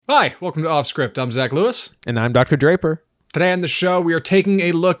Hi, welcome to Off Script. I'm Zach Lewis. And I'm Dr. Draper. Today on the show, we are taking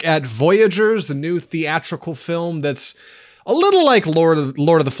a look at Voyagers, the new theatrical film that's a little like Lord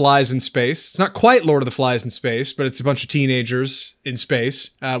of the Flies in space. It's not quite Lord of the Flies in space, but it's a bunch of teenagers in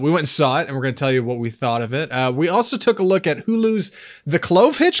space. We went and saw it, and we're going to tell you what we thought of it. We also took a look at Hulu's The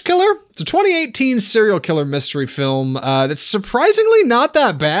Clove Hitch Killer. It's a 2018 serial killer mystery film that's surprisingly not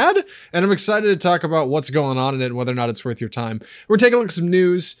that bad, and I'm excited to talk about what's going on in it and whether or not it's worth your time. We're taking a look at some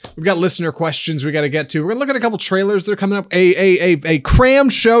news. We've got listener questions we got to get to. We're going to look at a couple trailers that are coming up. A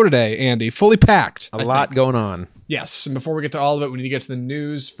crammed show today, Andy, fully packed. A lot going on. Yes, and before we get to all of it, we need to get to the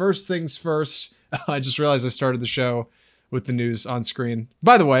news. First things first, I just realized I started the show with the news on screen.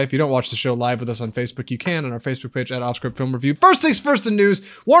 By the way, if you don't watch the show live with us on Facebook, you can on our Facebook page at Offscript Film Review. First things first, the news.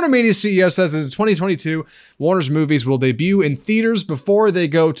 Warner Media CEO says that in 2022, Warner's movies will debut in theaters before they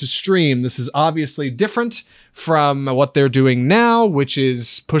go to stream. This is obviously different from what they're doing now, which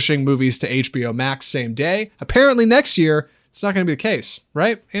is pushing movies to HBO Max same day. Apparently next year, it's not going to be the case,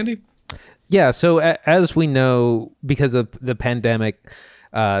 right, Andy? Yeah, so as we know, because of the pandemic,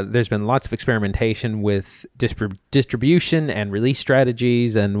 there's been lots of experimentation with distribution and release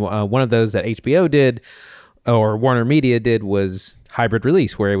strategies, and one of those that HBO did, or Warner Media did, was hybrid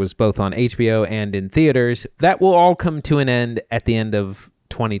release, where it was both on HBO and in theaters. That will all come to an end at the end of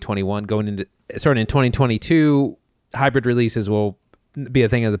 2021. Starting in 2022, hybrid releases will be a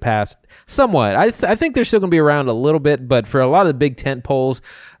thing of the past somewhat. I think they're still going to be around a little bit, but for a lot of the big tent poles,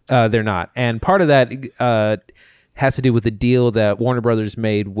 they're not. And part of that has to do with the deal that Warner Brothers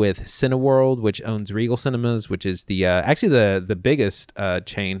made with Cineworld, which owns Regal Cinemas, which is the actually the biggest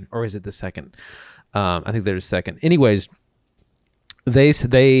chain, or is it the second? I think there's a second. Anyways,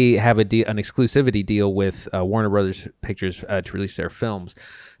 they have an exclusivity deal with Warner Brothers Pictures to release their films.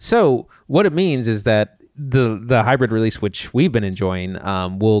 So what it means is that the hybrid release, which we've been enjoying,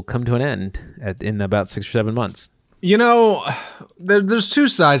 will come to an end in about 6 or 7 months. You know, there's two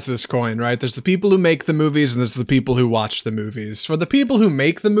sides to this coin, right? There's the people who make the movies, and there's the people who watch the movies. For the people who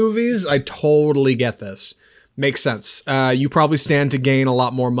make the movies, I totally get this. Makes sense. You probably stand to gain a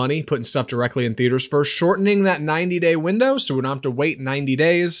lot more money putting stuff directly in theaters first, shortening that 90-day window so we don't have to wait 90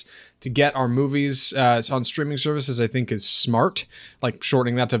 days to get our movies on streaming services, I think is smart. Like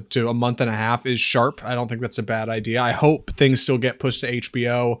shortening that to a month and a half is sharp. I don't think that's a bad idea. I hope things still get pushed to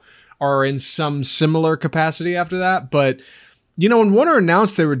HBO or in some similar capacity after that. But, you know, when Warner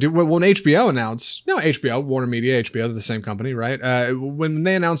announced they were when HBO announced, HBO, Warner Media, HBO, they're the same company, right? When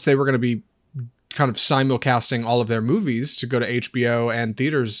they announced they were going to be kind of simulcasting all of their movies to go to HBO and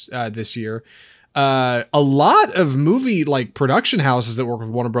theaters this year, a lot of movie like production houses that work with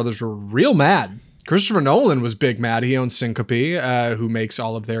Warner Brothers were real mad. Christopher Nolan was big mad. He owns Syncope, who makes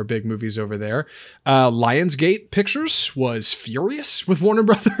all of their big movies over there. Lionsgate Pictures was furious with Warner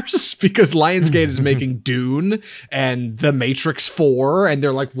Brothers because Lionsgate is making Dune and The Matrix 4, and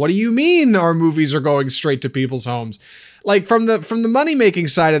they're like, "What do you mean our movies are going straight to people's homes?" Like from the money making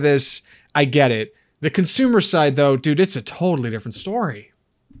side of this, I get it. The consumer side, though, dude, it's a totally different story.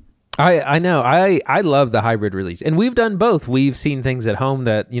 I know. I love the hybrid release. And we've done both. We've seen things at home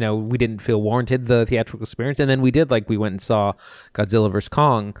that, you know, we didn't feel warranted the theatrical experience. And then we did, like we went and saw Godzilla vs.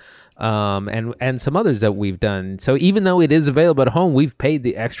 Kong and some others that we've done. So even though it is available at home, we've paid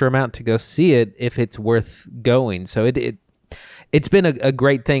the extra amount to go see it if it's worth going. So it's been a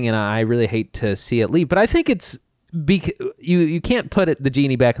great thing, and I really hate to see it leave. But I think it's you can't put the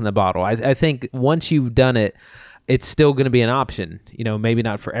genie back in the bottle. I think once you've done it, it's still going to be an option, you know, maybe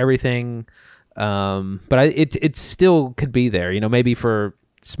not for everything, but it still could be there, you know, maybe for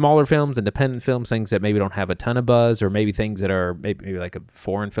smaller films, independent films, things that maybe don't have a ton of buzz, or maybe things that are maybe like a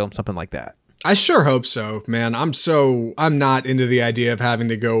foreign film, something like that. I sure hope so, man. I'm not into the idea of having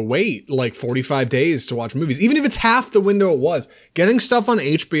to go wait like 45 days to watch movies. Even if it's half the window it was, getting stuff on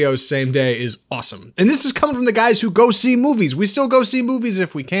HBO same day is awesome. And this is coming from the guys who go see movies. We still go see movies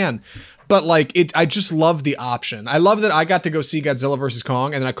if we can. But like I just love the option. I love that I got to go see Godzilla vs.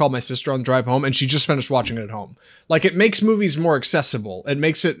 Kong, and then I called my sister on the drive home, and she just finished watching it at home. Like, it makes movies more accessible. It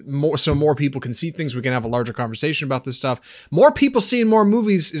makes it more so more people can see things. We can have a larger conversation about this stuff. More people seeing more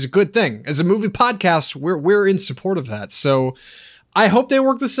movies is a good thing. As a movie podcast, we're in support of that. So I hope they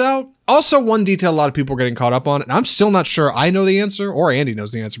work this out. Also, one detail a lot of people are getting caught up on, and I'm still not sure I know the answer, or Andy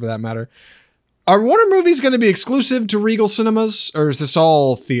knows the answer for that matter. Are Warner movies going to be exclusive to Regal Cinemas, or is this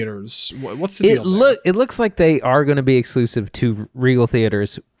all theaters? What's the deal? It looks like they are going to be exclusive to Regal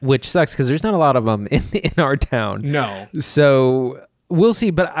theaters, which sucks because there's not a lot of them in our town. No. So we'll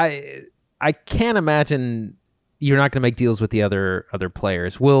see, but I can't imagine you're not going to make deals with the other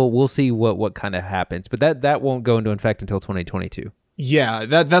players. We'll see what kind of happens, but that won't go into effect until 2022. Yeah,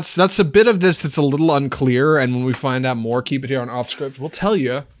 that's a bit of this that's a little unclear, and when we find out more, keep it here on Off Script. We'll tell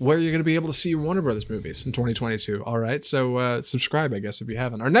you where you're going to be able to see your Warner Brothers movies in 2022. All right, so subscribe, I guess, if you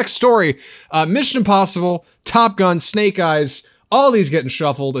haven't. Our next story: Mission Impossible, Top Gun, Snake Eyes. All these getting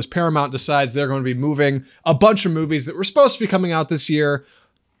shuffled as Paramount decides they're going to be moving a bunch of movies that were supposed to be coming out this year,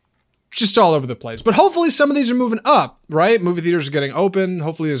 just all over the place. But hopefully, some of these are moving up. Right, movie theaters are getting open.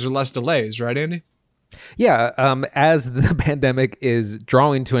 Hopefully, there's less delays. Right, Andy? Yeah, as the pandemic is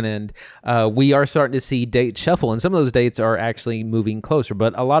drawing to an end, we are starting to see dates shuffle, and some of those dates are actually moving closer,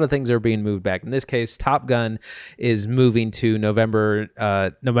 but a lot of things are being moved back. In this case, Top Gun is moving to November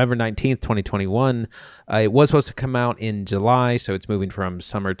 19th, 2021. It was supposed to come out in July, so it's moving from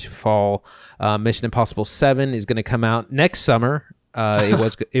summer to fall. Mission Impossible 7 is going to come out next summer.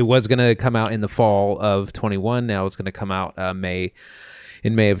 It was going to come out in the fall of 21. Now it's going to come out in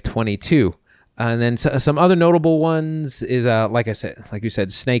May of 22. And then some other notable ones is, like you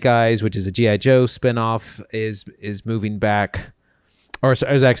said, Snake Eyes, which is a G.I. Joe spinoff, is moving back, or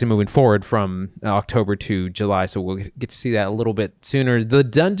is actually moving forward from October to July. So we'll get to see that a little bit sooner. The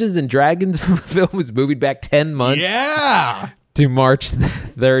Dungeons and Dragons film is moving back 10 months. Yeah. To March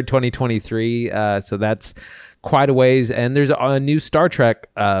 3rd, 2023. So that's quite a ways. And there's a new Star Trek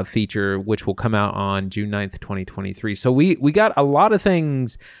feature, which will come out on June 9th, 2023. So we got a lot of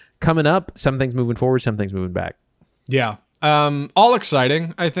things coming up, some things moving forward, some things moving back. Yeah. All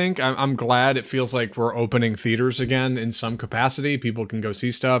exciting, I think. I'm glad it feels like we're opening theaters again in some capacity. People can go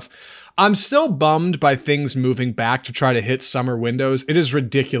see stuff. I'm still bummed by things moving back to try to hit summer windows. It is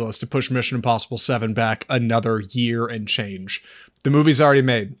ridiculous to push Mission Impossible 7 back another year and change. The movie's already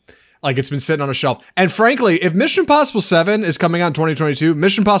made. Like, it's been sitting on a shelf. And frankly, if Mission Impossible 7 is coming out in 2022,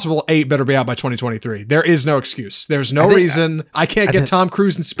 Mission Impossible 8 better be out by 2023. There is no excuse. There's no reason I can't get Tom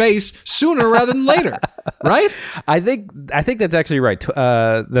Cruise in space sooner rather than later. Right? I think that's actually right.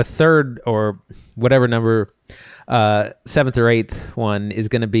 The third or whatever number, 7th or 8th one is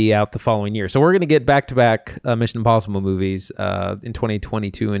going to be out the following year. So we're going to get back-to-back Mission Impossible movies in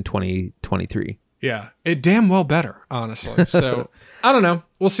 2022 and 2023. Yeah, it damn well better, honestly. So, I don't know.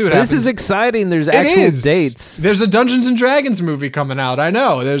 We'll see what happens. This is exciting. There's actual dates. There's a Dungeons and Dragons movie coming out. I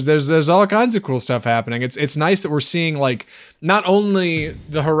know. There's all kinds of cool stuff happening. It's nice that we're seeing, like, not only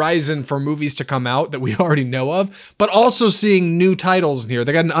the horizon for movies to come out that we already know of, but also seeing new titles in here.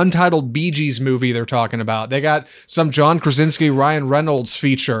 They got an untitled Bee Gees movie they're talking about. They got some John Krasinski, Ryan Reynolds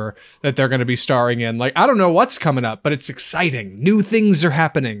feature that they're going to be starring in. Like, I don't know what's coming up, but it's exciting. New things are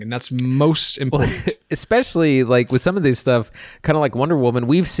happening, and that's most important. Especially, like, with some of this stuff, kind of like Wonder Woman,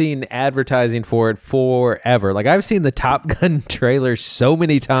 we've seen advertising for it forever. Like, I've seen the Top Gun trailer so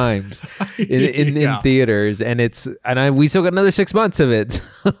many times in theaters, and we still got another 6 months of it.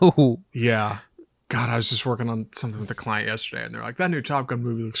 Yeah. God, I was just working on something with a client yesterday, and they're like, that new Top Gun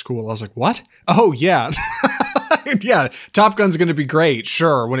movie looks cool. I was like, what? Oh, yeah. Yeah, Top Gun's going to be great,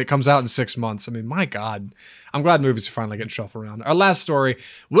 sure, when it comes out in 6 months. I mean, my God. I'm glad movies are finally getting shuffled around. Our last story,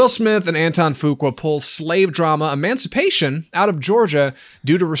 Will Smith and Anton Fuqua pull slave drama Emancipation out of Georgia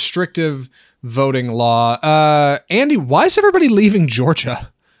due to restrictive voting law. Andy, why is everybody leaving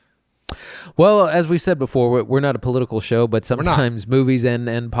Georgia? Well, as we said before, we're not a political show, but sometimes movies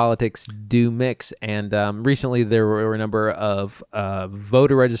and politics do mix. And recently there were a number of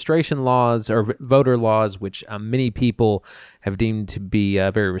voter registration laws or voter laws, which many people have deemed to be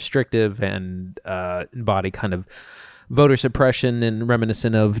very restrictive and embody kind of voter suppression and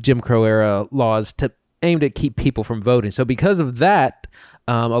reminiscent of Jim Crow era laws aimed at keep people from voting. So because of that,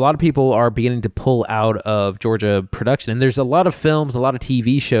 a lot of people are beginning to pull out of Georgia production. And there's a lot of films, a lot of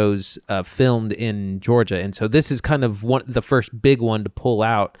TV shows filmed in Georgia. And so this is kind of the first big one to pull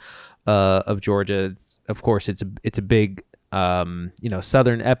out of Georgia. Of course, it's a big,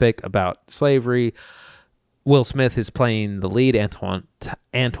 Southern epic about slavery. Will Smith is playing the lead. Antoine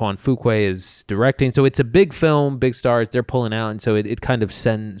Fuqua is directing. So it's a big film, big stars. They're pulling out, and so it kind of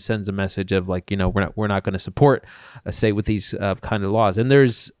sends a message of, like, we're not going to support a state with these kind of laws. And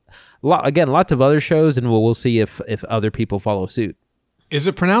there's lots of other shows, and we'll see if other people follow suit. Is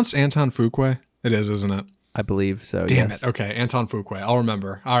it pronounced Anton Fuqua? It is, isn't it? I believe so. Damn yes. it. Okay. Anton Fuqua. I'll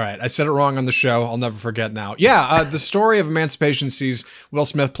remember. All right. I said it wrong on the show. I'll never forget now. Yeah. The story of Emancipation sees Will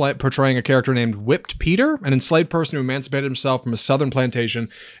Smith portraying a character named Whipped Peter, an enslaved person who emancipated himself from a southern plantation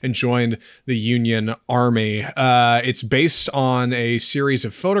and joined the Union Army. It's based on a series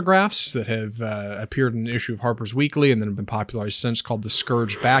of photographs that have appeared in an issue of Harper's Weekly and then have been popularized since, called The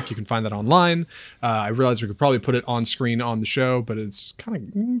Scourge Back. You can find that online. I realize we could probably put it on screen on the show, but it's kind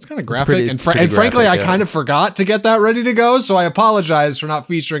of graphic. And frankly, I kind of forgot to get that ready to go, so I apologize for not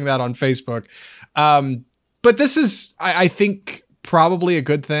featuring that on Facebook. But this is, I think, probably a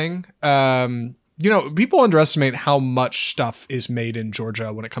good thing. People underestimate how much stuff is made in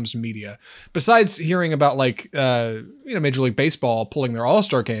Georgia when it comes to media. Besides hearing about Major League Baseball pulling their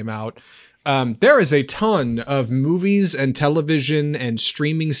All-Star game out, there is a ton of movies and television and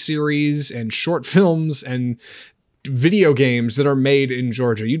streaming series and short films and video games that are made in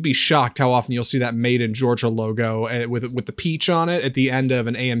Georgia. You'd be shocked how often you'll see that made in Georgia logo with the peach on it at the end of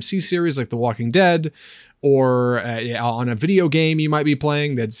an AMC series like The Walking Dead, or on a video game you might be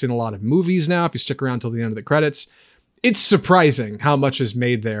playing that's in a lot of movies now if you stick around till the end of the credits. It's surprising how much is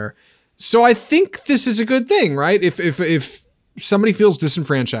made there. So I think this is a good thing, right? If somebody feels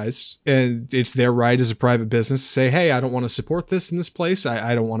disenfranchised, and it's their right as a private business to say, hey, I don't want to support this in this place,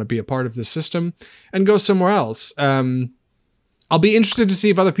 I don't want to be a part of this system, and go somewhere else. I'll be interested to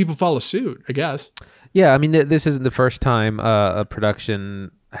see if other people follow suit, I guess. Yeah, I mean, this isn't the first time a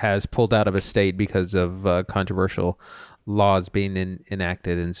production has pulled out of a state because of controversial laws being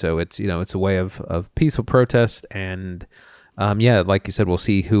enacted, and so it's a way of peaceful protest, and like you said, we'll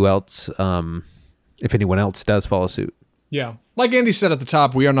see who else, if anyone else does follow suit. Yeah. Like Andy said at the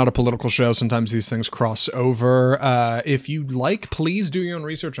top, we are not a political show. Sometimes these things cross over. If you'd like, please do your own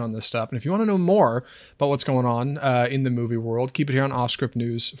research on this stuff. And if you want to know more about what's going on in the movie world, keep it here on Offscript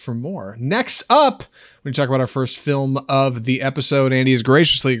News for more. Next up, we talk about our first film of the episode. Andy has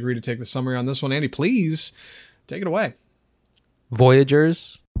graciously agreed to take the summary on this one. Andy, please take it away.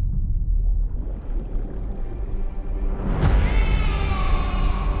 Voyagers.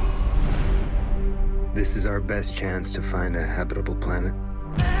 This is our best chance to find a habitable planet.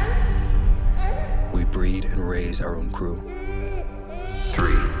 We breed and raise our own crew.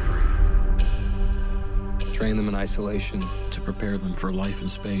 3. Train them in isolation to prepare them for life in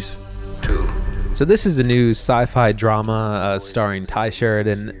space. 2. So this is a new sci-fi drama starring Ty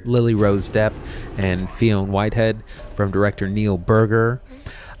Sheridan, Lily Rose Depp, and Fionn Whitehead from director Neil Burger.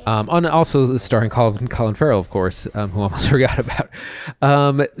 Also starring Colin Farrell, of course, who I almost forgot about.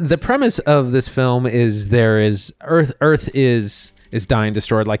 The premise of this film is Earth is dying,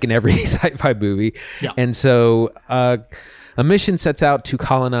 destroyed, like in every sci-fi movie. Yeah. And so a mission sets out to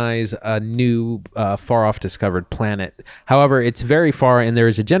colonize a new far-off discovered planet. However, it's very far, and there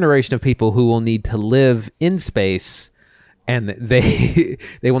is a generation of people who will need to live in space, and they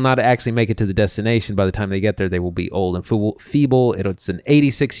will not actually make it to the destination. By the time they get there, they will be old and feeble. It's an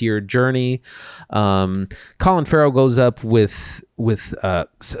 86-year journey. Colin Farrell goes up with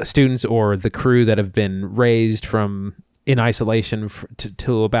students or the crew that have been raised in isolation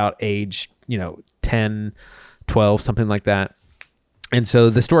to about age 10, 12, something like that. And so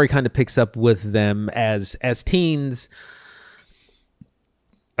the story kind of picks up with them as teens.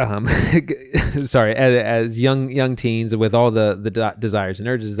 As young teens with all the desires and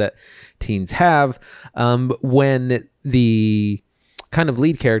urges that teens have, when the kind of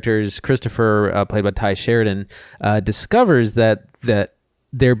lead characters, Christopher, played by Ty Sheridan, discovers that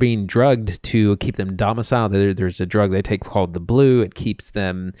they're being drugged to keep them domiciled. There's a drug they take called the Blue. It keeps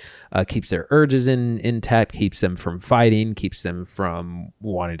them, keeps their urges intact, keeps them from fighting, keeps them from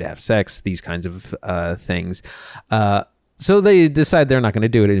wanting to have sex, these kinds of things. So they decide they're not going to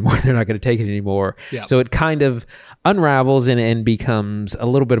do it anymore. They're not going to take it anymore. Yeah. So it kind of unravels and becomes a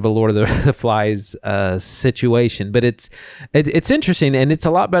little bit of a Lord of the Flies situation. But it's interesting, and it's a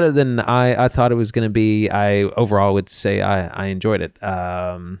lot better than I thought it was going to be. I overall would say I enjoyed it.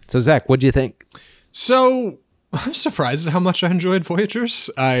 So Zach, what do you think? So I'm surprised at how much I enjoyed Voyagers.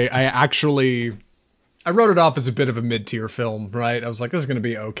 I wrote it off as a bit of a mid-tier film, right? I was like, this is going to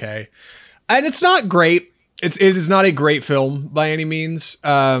be okay. And it's not great. It is not a great film by any means,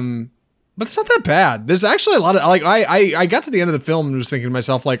 but it's not that bad. There's actually a lot of, like, I got to the end of the film and was thinking to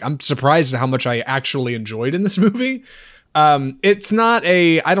myself, like, I'm surprised at how much I actually enjoyed in this movie. It's not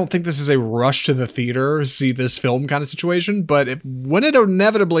I don't think this is a rush to the theater, see this film kind of situation, but when it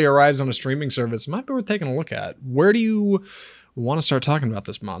inevitably arrives on a streaming service, it might be worth taking a look at. Where do you want to start talking about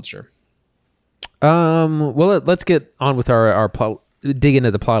this monster? Well, let's get on with our plot, dig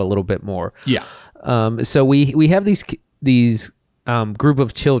into the plot a little bit more. Yeah. So we have these group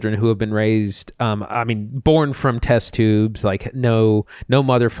of children who have been raised, born from test tubes, like no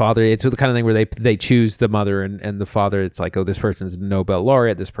mother, father. It's the kind of thing where they choose the mother and the father. It's like, oh, this person's a Nobel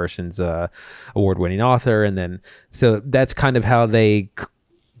laureate, this person's a award-winning author, and then so that's kind of how they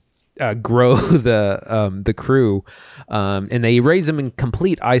grow the crew, and they raise them in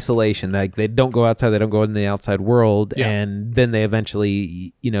complete isolation. Like they don't go outside, they don't go in the outside world, and then they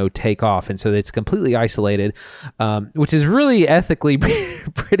eventually take off, and so it's completely isolated, which is really ethically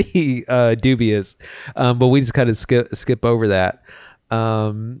pretty dubious, but we just kind of skip over that,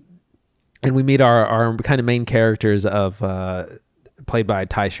 and we meet our kind of main characters of played by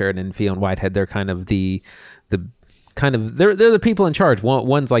Ty Sheridan and Fionn Whitehead. They're kind of the they're the people in charge.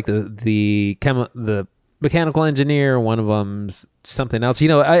 One's like the mechanical engineer. One of them's something else.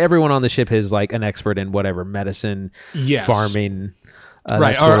 Everyone on the ship is like an expert in whatever medicine, farming.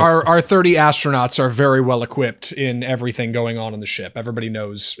 Right. Our 30 astronauts are very well equipped in everything going on the ship. Everybody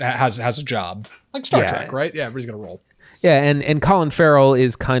knows, has a job. Like Star Trek, right? Yeah, everybody's going to roll. Yeah, and Colin Farrell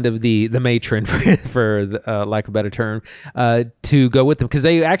is kind of the matron, for lack of a better term, to go with them. Because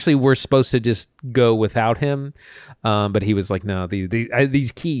they actually were supposed to just go without him. But he was like, no,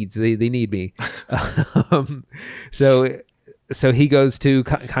 these kids, they need me. So he goes to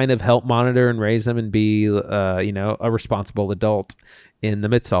kind of help monitor and raise them and be, a responsible adult in the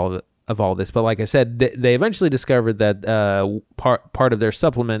midst of all this. But like I said, they eventually discovered that part of their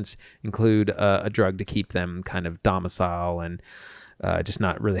supplements include a drug to keep them kind of docile and just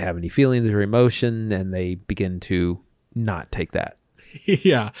not really have any feelings or emotion, and they begin to not take that.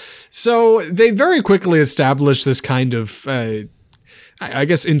 Yeah. So they very quickly establish this kind of, I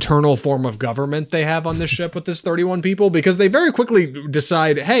guess, internal form of government they have on this ship with this 31 people, because they very quickly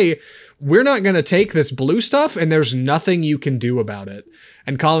decide, hey, we're not going to take this blue stuff and there's nothing you can do about it.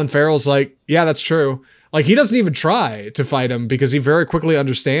 And Colin Farrell's like, yeah, that's true. Like, he doesn't even try to fight him because he very quickly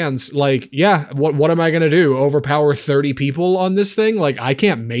understands, like, yeah, what am I going to do? Overpower 30 people on this thing? Like, I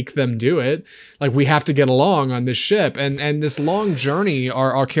can't make them do it. Like, we have to get along on this ship. And this long journey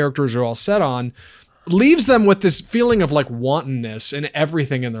our characters are all set on leaves them with this feeling of like wantonness in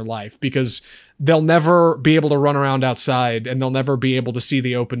everything in their life, because they'll never be able to run around outside, and they'll never be able to see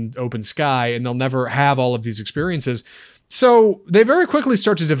the open sky, and they'll never have all of these experiences. So they very quickly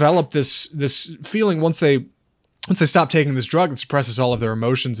start to develop this feeling once they stop taking this drug that suppresses all of their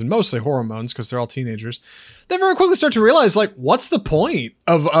emotions and mostly hormones, because they're all teenagers. They very quickly start to realize, like, what's the point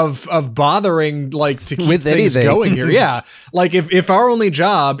of bothering, like, to keep with things anything going here? Yeah. Like, if our only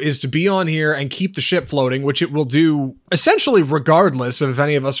job is to be on here and keep the ship floating, which it will do essentially regardless of if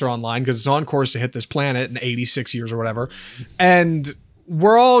any of us are online, because it's on course to hit this planet in 86 years or whatever, and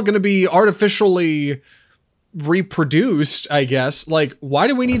we're all going to be artificially reproduced, I guess. Like, why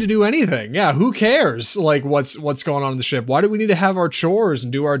do we need to do anything? Yeah, who cares? Like, what's going on in the ship? Why do we need to have our chores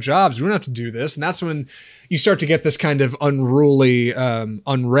and do our jobs? We don't have to do this. And that's when you start to get this kind of unruly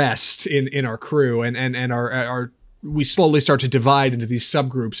unrest in our crew, and our we slowly start to divide into these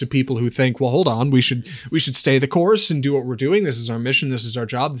subgroups of people who think, well, hold on, we should stay the course and do what we're doing. This is our mission. This is our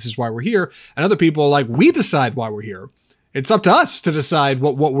job. This is why we're here. And other people are like, we decide why we're here. It's up to us to decide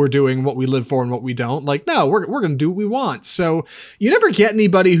what we're doing, what we live for, and what we don't. Like, no, we're going to do what we want. So you never get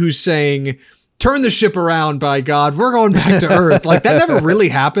anybody who's saying, turn the ship around, by God, we're going back to Earth. Like, that never really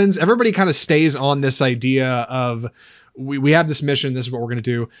happens. Everybody kind of stays on this idea of, we have this mission, this is what we're going to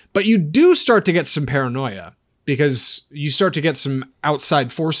do. But you do start to get some paranoia, because you start to get some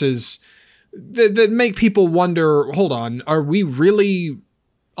outside forces that make people wonder, hold on, are we really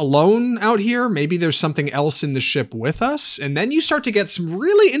alone out here? Maybe there's something else in the ship with us. And then you start to get some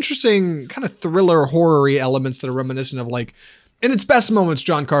really interesting kind of thriller horror-y elements that are reminiscent of, like, in its best moments,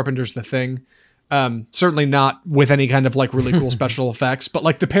 John Carpenter's The Thing. Certainly not with any kind of like really cool special effects, but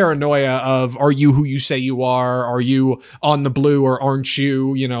like the paranoia of, are you who you say you are? Are you on the blue or aren't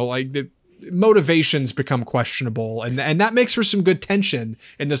you? You know, like the motivations become questionable, and that makes for some good tension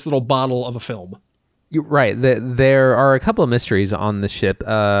in this little bottle of a film. You're right. There are a couple of mysteries on the ship.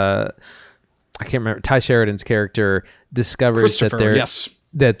 I can't remember. Ty Sheridan's character discovers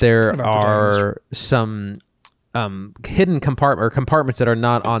that there are some hidden compartments that are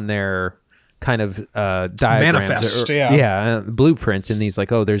not on their kind of diagrams. Manifest, blueprints, and he's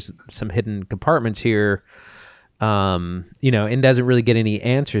like, oh, there's some hidden compartments here. And doesn't really get any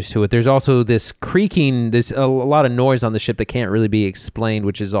answers to it. There's also this creaking, there's a lot of noise on the ship that can't really be explained,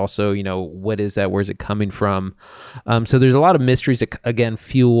 which is also, what is that? Where's it coming from? So there's a lot of mysteries that, again,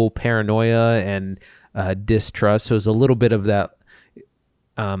 fuel paranoia and distrust. So there's a little bit of that,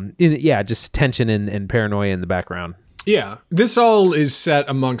 just tension and paranoia in the background. Yeah, this all is set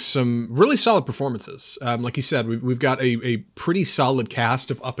amongst some really solid performances. Like you said, we've got a pretty solid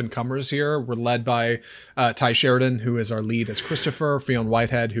cast of up-and-comers here. We're led by Ty Sheridan, who is our lead as Christopher, Fionn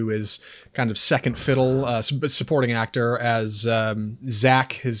Whitehead, who is kind of second fiddle, supporting actor as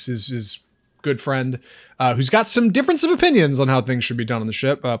Zach, his good friend, who's got some difference of opinions on how things should be done on the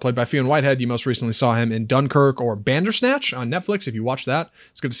ship, played by Fionn Whitehead. You most recently saw him in Dunkirk or Bandersnatch on Netflix. If you watched that,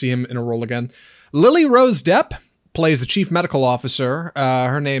 it's good to see him in a role again. Lily Rose Depp plays the chief medical officer.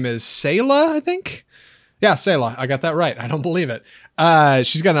 Her name is Sayla, I think. Yeah, Sayla. I got that right. I don't believe it.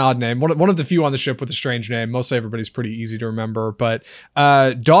 She's got an odd name. One of the few on the ship with a strange name. Mostly everybody's pretty easy to remember. But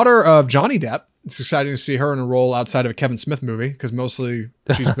daughter of Johnny Depp, It's exciting to see her in a role outside of a Kevin Smith movie, because mostly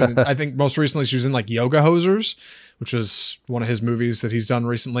she's been, I think most recently she was in like Yoga Hosers, which was one of his movies that he's done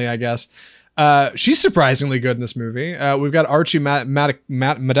recently, I guess. She's surprisingly good in this movie. We've got Archie Madekwe.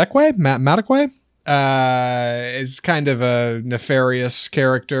 Is kind of a nefarious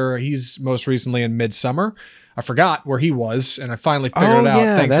character. He's most recently in Midsummer. I forgot where he was, and I finally figured it out.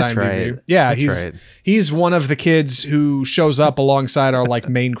 Yeah, Thanks, that's IMDb. right. Yeah, That's he's one of the kids who shows up alongside our like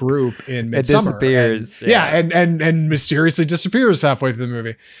main group in Midsummer. Disappears. And mysteriously disappears halfway through the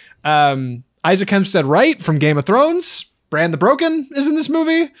movie. Isaac Hempstead Wright from Game of Thrones, Bran the Broken, is in this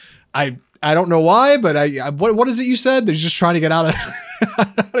movie. I don't know why, but what is it you said? They're just trying to get out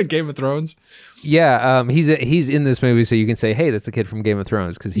of Game of Thrones. Yeah, he's in this movie, so you can say, hey, that's a kid from Game of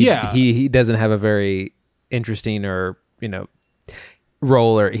Thrones, because he doesn't have a very interesting or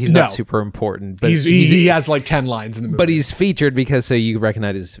role, or he's not super important, but he has like 10 lines in the movie, but he's featured because so you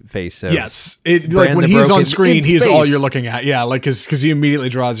recognize his face. So yes, like when he's on screen, he's all you're looking at. Yeah, like because he immediately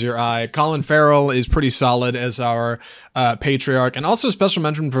draws your eye. Colin Farrell is pretty solid as our patriarch, and also special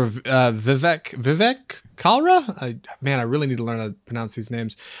mention for Vivek Kalra. I really need to learn how to pronounce these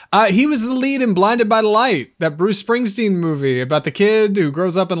names. He was the lead in Blinded by the Light, that Bruce Springsteen movie about the kid who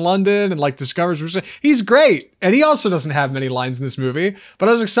grows up in London and like discovers Bruce. He's great, and he also doesn't have many lines in this movie, but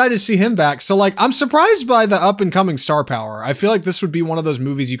I was excited to see him back. So like, I'm surprised by the up and coming star power. I feel like this would be one of those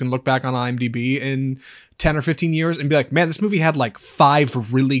movies you can look back on IMDb in 10 or 15 years and be like, man, this movie had like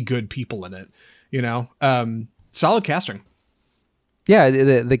 5 really good people in it. Solid casting. Yeah,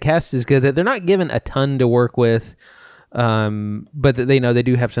 the cast is good. They're not given a ton to work with, but they know they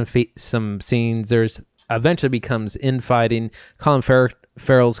do have some scenes. There's eventually becomes infighting. Colin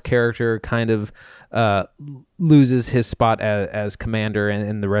Farrell's character kind of loses his spot as commander,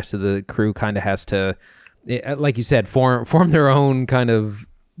 and the rest of the crew kind of has to, like you said, form their own kind of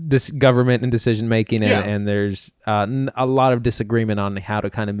government and decision making, and there's a lot of disagreement on how to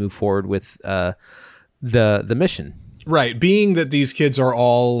kind of move forward with the mission. Right, being that these kids are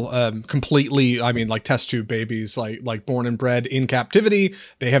all completely, like test tube babies, like born and bred in captivity.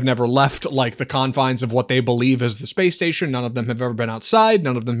 They have never left like the confines of what they believe is the space station. None of them have ever been outside.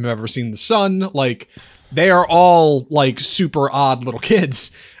 None of them have ever seen the sun. Like, they are all like super odd little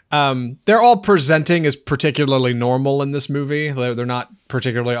kids. They're all presenting as particularly normal in this movie. They're not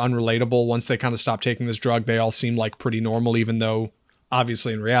particularly unrelatable. Once they kind of stop taking this drug, they all seem like pretty normal, even though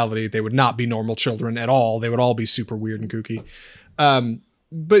obviously in reality they would not be normal children at all. They would all be super weird and kooky.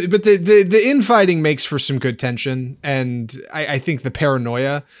 But the infighting makes for some good tension, and I think the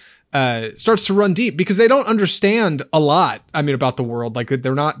paranoia starts to run deep because they don't understand a lot. About the world. Like,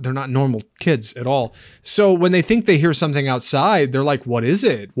 they're not normal kids at all. So when they think they hear something outside, they're like, "What is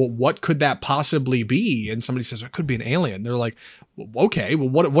it? Well, what could that possibly be?" And somebody says, "It could be an alien." They're like, "Okay, well,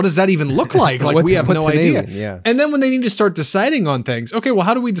 what does that even look like?" Like, we have no idea. Yeah. And then when they need to start deciding on things, okay, well,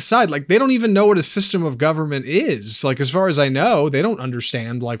 how do we decide? Like, they don't even know what a system of government is. Like, as far as I know, they don't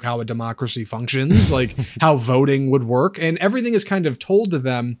understand like how a democracy functions, like how voting would work, and everything is kind of told to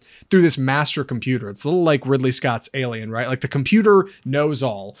them through this master computer. It's a little like Ridley Scott's Alien, right? Like, the computer knows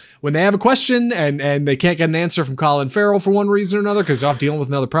all. When they have a question and they can't get an answer from Colin Farrell for one reason or another because they're off dealing with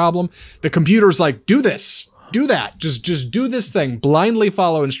another problem, the computer's like, do this. Do that. Just do this thing. Blindly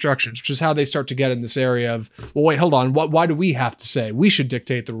follow instructions, which is how they start to get in this area of, well, wait, hold on. Why do we have to say? We should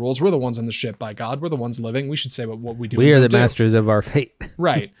dictate the rules. We're the ones on the ship, by God. We're the ones living. We should say what we do. We are the masters of our fate.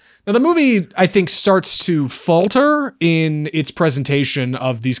 Right. Now, the movie, I think, starts to falter in its presentation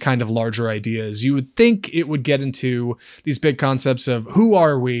of these kind of larger ideas. You would think it would get into these big concepts of who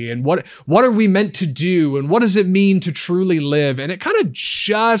are we and what are we meant to do and what does it mean to truly live? And it kind of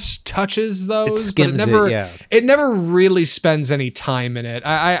just touches those, but it never really spends any time in it.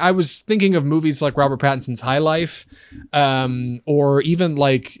 I was thinking of movies like Robert Pattinson's High Life, or even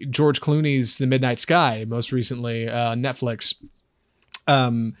like George Clooney's The Midnight Sky, most recently, Netflix.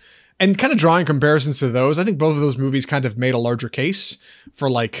 And kind of drawing comparisons to those, I think both of those movies kind of made a larger case for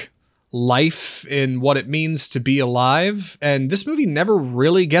like life and what it means to be alive. And this movie never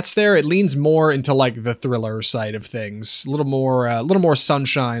really gets there. It leans more into like the thriller side of things, a little more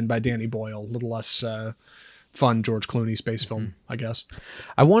Sunshine by Danny Boyle, a little less fun George Clooney space film, I guess.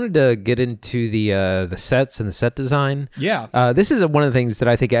 I wanted to get into the sets and the set design. Yeah, this is one of the things that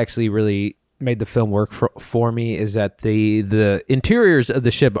I think actually really made the film work for me, is that the interiors of the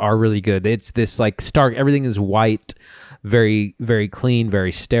ship are really good. It's this like stark, everything is white, very, very clean,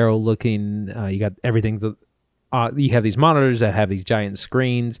 very sterile looking. You got everything. You have these monitors that have these giant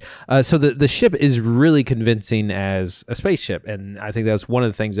screens. So the ship is really convincing as a spaceship. And I think that's one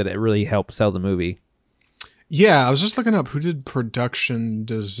of the things that it really helped sell the movie. Yeah, I was just looking up who did production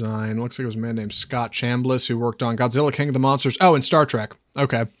design. Looks like it was a man named Scott Chambliss who worked on Godzilla, King of the Monsters. Oh, and Star Trek.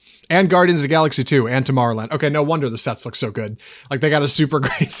 Okay. And Guardians of the Galaxy 2 and Tomorrowland. Okay, no wonder the sets look so good. Like, they got a super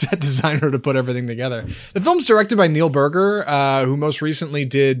great set designer to put everything together. The film's directed by Neil Berger, who most recently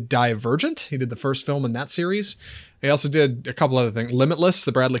did Divergent. He did the first film in that series. He also did a couple other things. Limitless,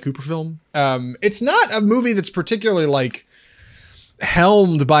 the Bradley Cooper film. It's not a movie that's particularly, like,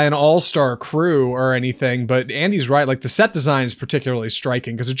 helmed by an all-star crew or anything, but Andy's right. Like, the set design is particularly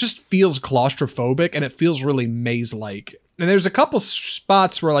striking because it just feels claustrophobic and it feels really maze-like. And there's a couple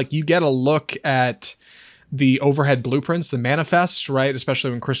spots where, like, you get a look at the overhead blueprints, the manifests, right?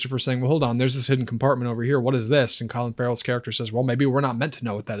 Especially when Christopher's saying, well, hold on, there's this hidden compartment over here. What is this? And Colin Farrell's character says, well, maybe we're not meant to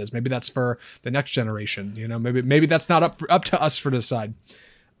know what that is. Maybe that's for the next generation. You know, maybe that's not up to us to decide.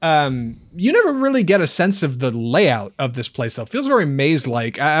 You never really get a sense of the layout of this place, though. It feels very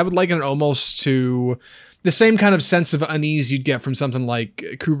maze-like. I would liken it almost to the same kind of sense of unease you'd get from something like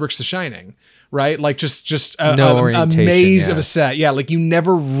Kubrick's The Shining, right? Like just a maze of a set. Yeah, like you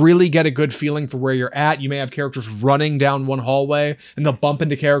never really get a good feeling for where you're at. You may have characters running down one hallway, and they'll bump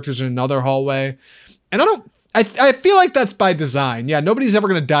into characters in another hallway. And I feel like that's by design. Yeah, nobody's ever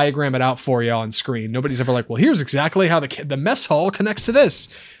going to diagram it out for you on screen. Nobody's ever like, well, here's exactly how the mess hall connects to this.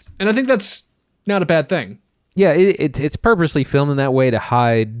 And I think that's not a bad thing. Yeah, it's purposely filmed in that way to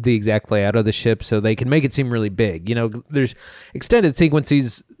hide the exact layout of the ship so they can make it seem really big. You know, there's extended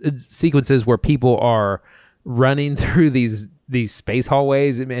sequences where people are running through these space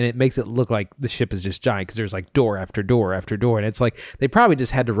hallways, and it makes it look like the ship is just giant because there's like door after door after door, and it's like they probably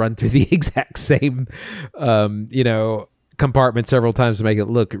just had to run through the exact same, compartment several times to make it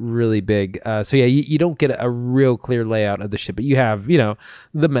look really big. So yeah, you don't get a real clear layout of the ship, but you have,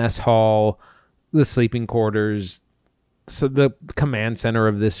 the mess hall, the sleeping quarters, so the command center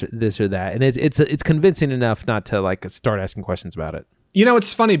of this or that, and it's convincing enough not to like start asking questions about it. You know,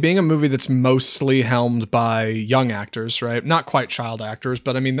 it's funny being a movie that's mostly helmed by young actors, right? Not quite child actors,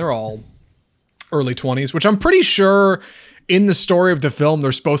 but I mean, they're all early 20s, which I'm pretty sure in the story of the film,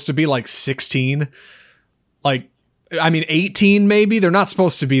 they're supposed to be like 16, 18 maybe. They're not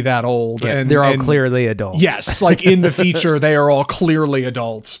supposed to be that old. Yeah, they're all clearly adults. Yes, like in the feature, they are all clearly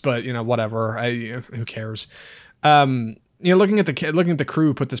adults, but whatever. Who cares? Looking at the crew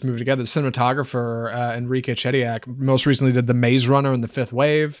who put this movie together, the cinematographer, Enrique Chediak, most recently did The Maze Runner and The Fifth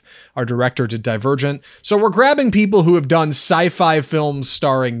Wave. Our director did Divergent. So we're grabbing people who have done sci-fi films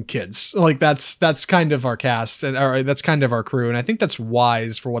starring kids. Like that's kind of our cast, or that's kind of our crew. And I think that's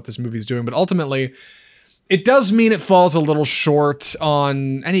wise for what this movie's doing. But ultimately, it does mean it falls a little short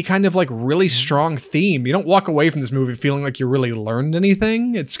on any kind of like really strong theme. You don't walk away from this movie feeling like you really learned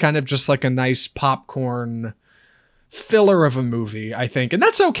anything. It's kind of just like a nice popcorn filler of a movie, I think. And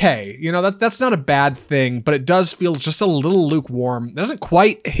that's okay. That's not a bad thing, but it does feel just a little lukewarm. It doesn't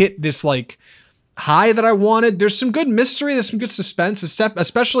quite hit this like high that I wanted. There's some good mystery. There's some good suspense,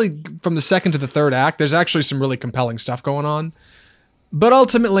 especially from the second to the third act. There's actually some really compelling stuff going on. But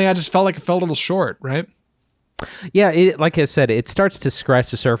ultimately, I just felt like it fell a little short, right? Yeah, like I said, it starts to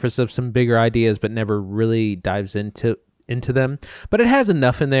scratch the surface of some bigger ideas, but never really dives into them. But it has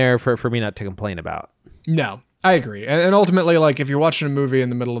enough in there for me not to complain about. No, I agree. And ultimately, like if you're watching a movie in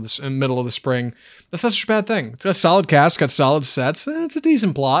the middle of the spring, that's not such a bad thing. It's got a solid cast, got solid sets. It's a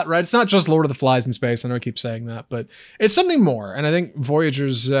decent plot, right? It's not just Lord of the Flies in space. I know I keep saying that, but it's something more. And I think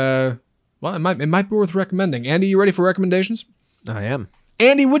Voyager's, it might be worth recommending. Andy, you ready for recommendations? I am.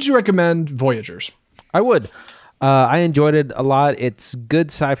 Andy, would you recommend Voyagers? I would. I enjoyed it a lot. It's good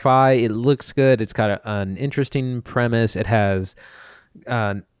sci-fi. It looks good. It's got an interesting premise. It has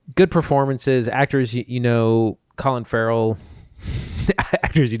good performances. Actors, Colin Farrell.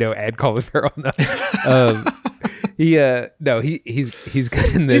 Actors, and Colin Farrell. No. He's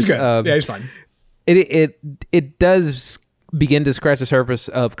good in this. He's good. Yeah, he's fine. It does begin to scratch the surface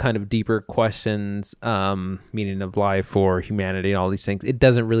of kind of deeper questions, meaning of life or humanity and all these things. It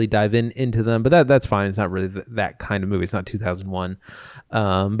doesn't really dive into them, but that's fine. It's not really that kind of movie. It's not 2001.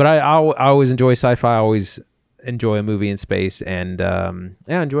 But I always enjoy sci-fi. I always enjoy a movie in space, and I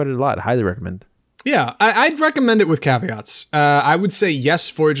enjoyed it a lot. Highly recommend. Yeah, I'd recommend it with caveats. I would say yes,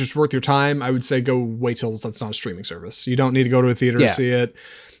 Voyager's worth your time. I would say go wait till that's on a streaming service. You don't need to go to a theater to see it.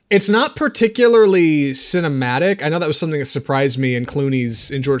 It's not particularly cinematic. I know that was something that surprised me in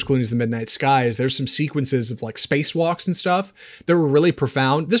George Clooney's The Midnight Skies. There's some sequences of like spacewalks and stuff that were really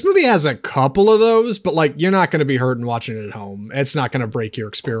profound. This movie has a couple of those, but like you're not going to be hurting watching it at home. It's not going to break your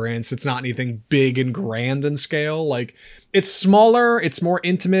experience. It's not anything big and grand in scale. Like it's smaller, it's more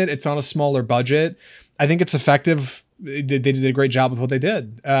intimate, it's on a smaller budget. I think it's effective. They did a great job with what they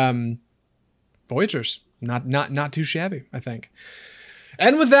did. Voyagers. Not too shabby, I think.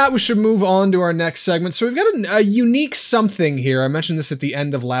 And with that, we should move on to our next segment. So we've got a unique something here. I mentioned this at the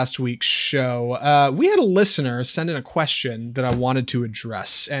end of last week's show. We had a listener send in a question that I wanted to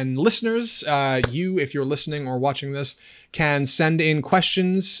address. And listeners, you, if you're listening or watching this, can send in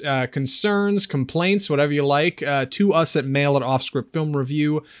questions, concerns, complaints, whatever you like, to us at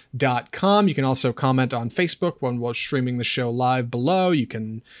mail@offscriptfilmreview.com. You can also comment on Facebook when we're streaming the show live below. You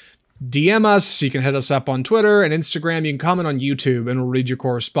can DM us, you can hit us up on Twitter and Instagram, you can comment on YouTube and we'll read your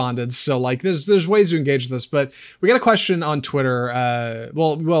correspondence. So like there's ways to engage with us, but we got a question on Twitter,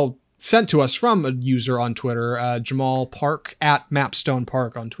 sent to us from a user on Twitter, Jamal Park at Mapstone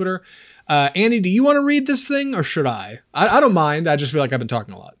Park on Twitter. Andy, do you want to read this thing or should I? I don't mind. I just feel like I've been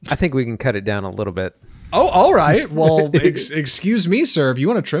talking a lot. I think we can cut it down a little bit. Oh, all right. Well, excuse me, sir. If you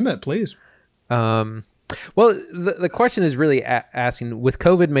want to trim it, please. Well, the question is really asking, with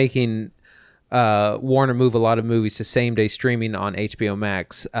COVID making Warner move a lot of movies to same-day streaming on HBO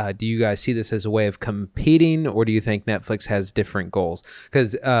Max, do you guys see this as a way of competing, or do you think Netflix has different goals?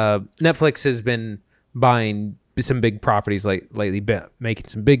 Because Netflix has been buying some big properties lately, making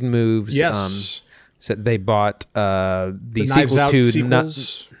some big moves. Yes. So they bought the sequels to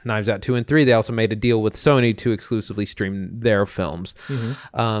Knives Out 2 and 3. They also made a deal with Sony to exclusively stream their films.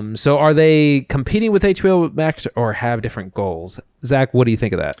 Mm-hmm. So are they competing with HBO Max or have different goals? Zach, what do you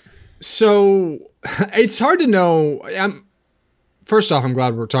think of that? So it's hard to know. First off, I'm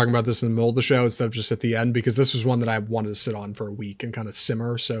glad we're talking about this in the middle of the show instead of just at the end, because this was one that I wanted to sit on for a week and kind of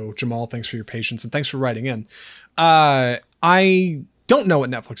simmer. So Jamal, thanks for your patience and thanks for writing in. I don't know what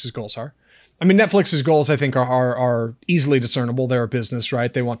Netflix's goals are. I mean, Netflix's goals, I think, are easily discernible. They're a business,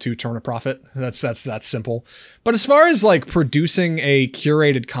 right? They want to turn a profit. That's simple. But as far as like producing a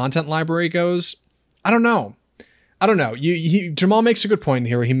curated content library goes, I don't know. Jamal makes a good point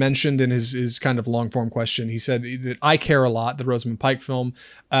here. He mentioned in his kind of long form question, he said that I Care a Lot, the Rosamund Pike film,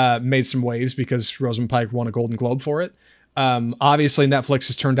 made some waves because Rosamund Pike won a Golden Globe for it. Obviously, Netflix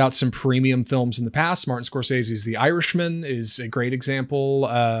has turned out some premium films in the past. Martin Scorsese's The Irishman is a great example.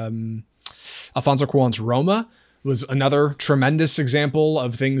 Alfonso Cuarón's Roma was another tremendous example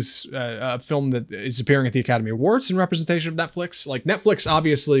of things, a film that is appearing at the Academy Awards in representation of Netflix. Like, Netflix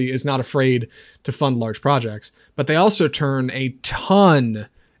obviously is not afraid to fund large projects, but they also turn a ton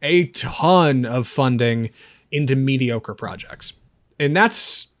of funding into mediocre projects. And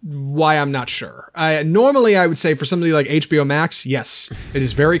that's why I'm not sure. Normally I would say for somebody like HBO Max, yes, it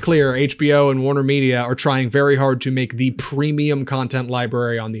is very clear HBO and Warner Media are trying very hard to make the premium content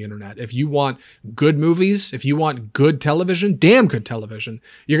library on the internet. If you want good movies, if you want good television, damn good television,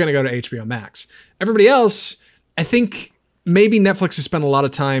 you're going to go to HBO Max. Everybody else, I think maybe Netflix has spent a lot of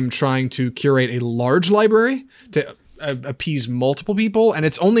time trying to curate a large library to appease multiple people. And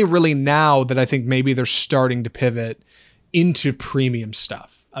it's only really now that I think maybe they're starting to pivot into premium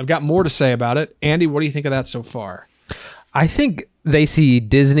stuff. I've got more to say about it. Andy, what do you think of that so far? I think they see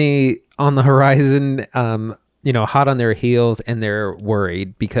Disney on the horizon, hot on their heels, and they're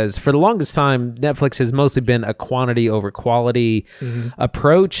worried because for the longest time, Netflix has mostly been a quantity over quality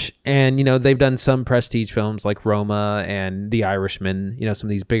approach. And, they've done some prestige films like Roma and The Irishman, some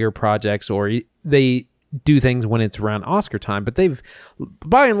of these bigger projects, or they do things when it's around Oscar time, but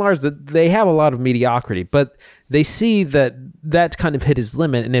by and large, they have a lot of mediocrity, but they see that that's kind of hit his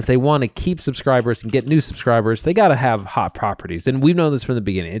limit. And if they want to keep subscribers and get new subscribers, they got to have hot properties. And we've known this from the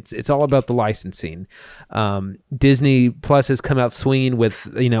beginning. It's all about the licensing. Disney Plus has come out swinging with,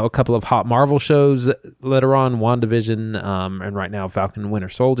 a couple of hot Marvel shows later on, WandaVision, and right now Falcon and Winter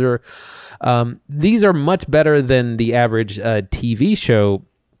Soldier. These are much better than the average TV show.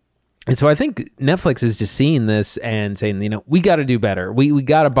 And so I think Netflix is just seeing this and saying, we got to do better. We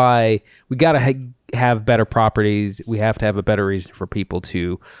got to have better properties. We have to have a better reason for people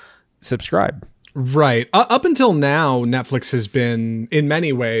to subscribe. Right. Up until now, Netflix has been in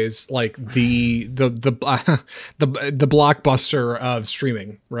many ways like the blockbuster of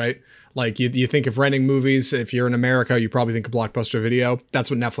streaming, right? Like you think of renting movies. If you're in America, you probably think of Blockbuster Video.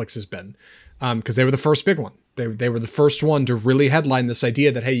 That's what Netflix has been. Because they were the first big one. They were the first one to really headline this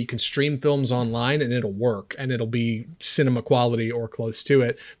idea that, hey, you can stream films online and it'll work and it'll be cinema quality or close to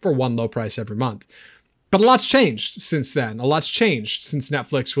it for one low price every month. But a lot's changed since then. A lot's changed since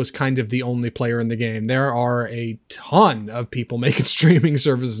Netflix was kind of the only player in the game. There are a ton of people making streaming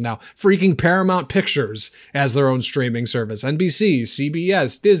services now. Freaking Paramount Pictures as their own streaming service. NBC,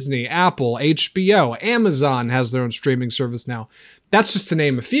 CBS, Disney, Apple, HBO, Amazon has their own streaming service now. That's just to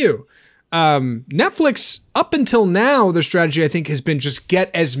name a few. Netflix, up until now, their strategy, I think, has been just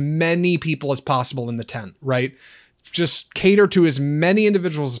get as many people as possible in the tent, right? just cater to as many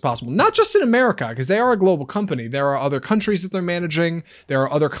individuals as possible, not just in America, because they are a global company. There are other countries that they're managing. There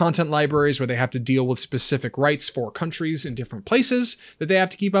are other content libraries where they have to deal with specific rights for countries in different places that they have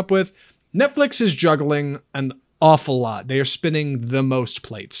to keep up with. Netflix is juggling an awful lot. They are spinning the most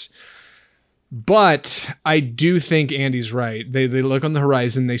plates. But I do think Andy's right. They look on the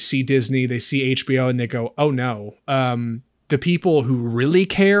horizon, they see Disney, they see HBO, and they go, oh no. The people who really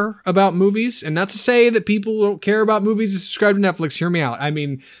care about movies, and not to say that people who don't care about movies and subscribe to Netflix, hear me out. I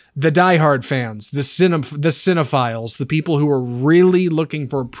mean, the diehard fans, the cinephiles, the people who are really looking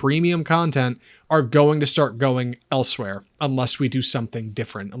for premium content are going to start going elsewhere unless we do something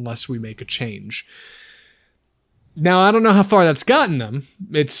different, unless we make a change. Now, I don't know how far that's gotten them.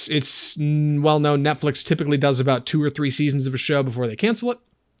 It's well known Netflix typically does about 2 or 3 seasons of a show before they cancel it.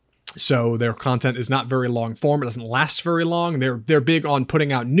 So their content is not very long form. It doesn't last very long. They're big on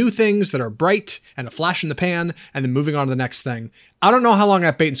putting out new things that are bright and a flash in the pan and then moving on to the next thing. I don't know how long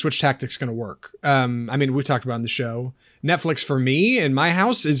that bait and switch tactic's going to work. I mean, we talked about in the show. Netflix for me in my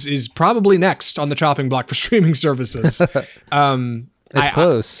house is probably next on the chopping block for streaming services. It's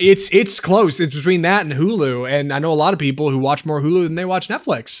close. It's close. It's between that and Hulu. And I know a lot of people who watch more Hulu than they watch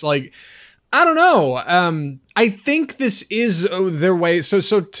Netflix. Like, I don't know. I think this is their way. So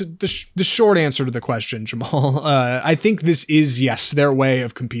to the short answer to the question, Jamal, I think this is, yes, their way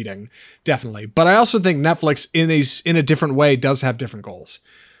of competing. Definitely. But I also think Netflix in a different way does have different goals.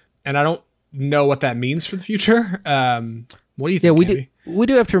 And I don't know what that means for the future. What do you think, Andy? We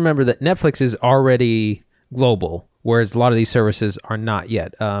do have to remember that Netflix is already global, whereas a lot of these services are not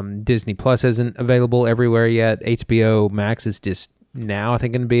yet. Disney Plus isn't available everywhere yet. HBO Max is just now, I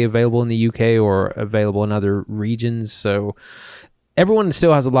think, going to be available in the UK or available in other regions. So everyone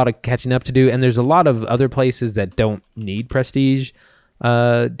still has a lot of catching up to do. And there's a lot of other places that don't need prestige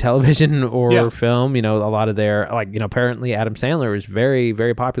television or film. You know, a lot of their, like, you know, apparently Adam Sandler is very,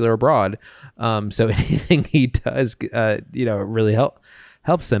 very popular abroad. So anything he does, you know, really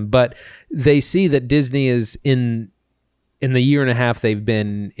helps them. But they see that Disney is in the year and a half they've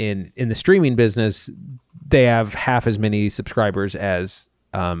been in the streaming business, they have half as many subscribers as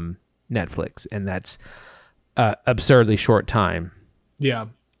Netflix, and that's absurdly short time. Yeah.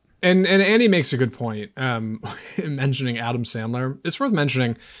 And Andy makes a good point mentioning Adam Sandler. It's worth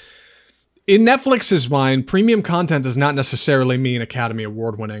mentioning, in Netflix's mind, premium content does not necessarily mean Academy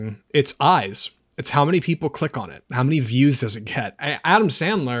Award winning. It's eyes. It's how many people click on it. How many views does it get? Adam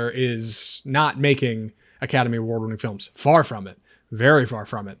Sandler is not making Academy Award winning films. Far from it. Very far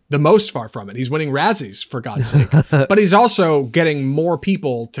from it. The most far from it. He's winning Razzies, for God's sake. But he's also getting more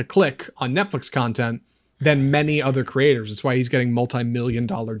people to click on Netflix content than many other creators. That's why he's getting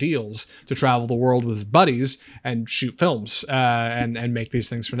multi-million-dollar deals to travel the world with his buddies and shoot films and make these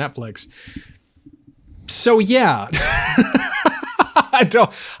things for Netflix. So yeah. I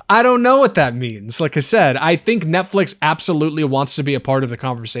don't know what that means. Like I said, I think Netflix absolutely wants to be a part of the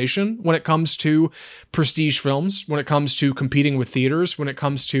conversation when it comes to prestige films, when it comes to competing with theaters, when it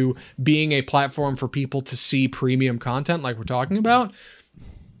comes to being a platform for people to see premium content like we're talking about.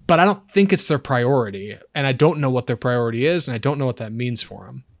 But I don't think it's their priority, and I don't know what their priority is, and I don't know what that means for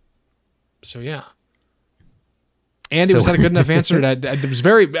them. So yeah. Andy, was that a good enough answer? It was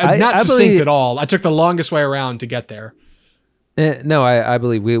very not succinct at all. I took the longest way around to get there. No, I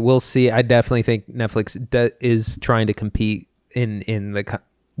believe we will see. I definitely think Netflix is trying to compete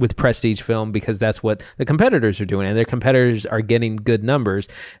with prestige film, because that's what the competitors are doing, and their competitors are getting good numbers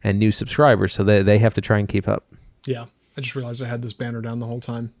and new subscribers, so they have to try and keep up. Yeah, I just realized I had this banner down the whole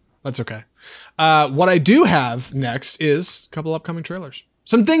time. That's okay. What I do have next is a couple upcoming trailers.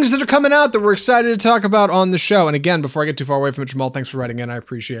 Some things that are coming out that we're excited to talk about on the show. And again, before I get too far away from it, Jamal, thanks for writing in. I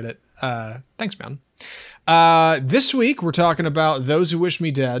appreciate it. Thanks, man. This week we're talking about Those Who Wish Me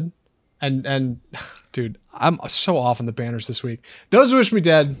Dead, and dude, I'm so off on the banners this week. Those Who Wish Me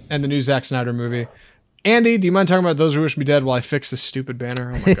Dead and the new Zack Snyder movie. Andy, do you mind talking about Those Who Wish Me Dead while I fix this stupid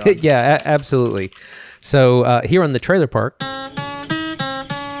banner? Oh my god. Yeah, absolutely. So here on the Trailer Park,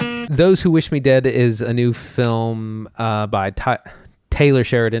 Those Who Wish Me Dead is a new film by Taylor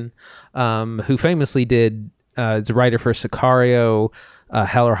Sheridan, who famously is a writer for Sicario,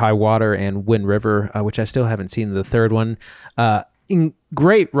 Hell or High Water, and Wind River, which I still haven't seen the third one.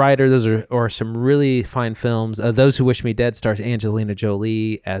 Great writer. Those are some really fine films. Those Who Wish Me Dead stars Angelina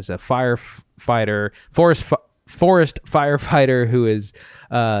Jolie as a forest firefighter who has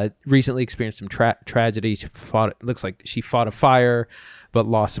recently experienced some tragedy. Looks like she fought a fire, but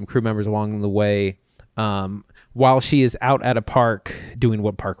lost some crew members along the way. While she is out at a park doing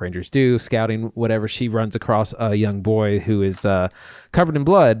what park rangers do, scouting, whatever, she runs across a young boy who is covered in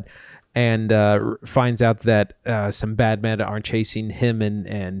blood. and finds out that some bad men are chasing him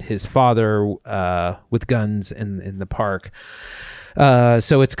and his father with guns in the park.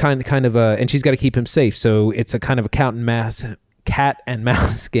 So it's kind of a, and she's got to keep him safe. So it's a kind of a cat and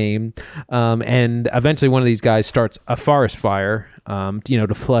mouse game. And eventually one of these guys starts a forest fire,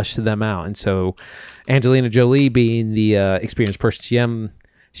 to flush them out. And so Angelina Jolie, being the experienced person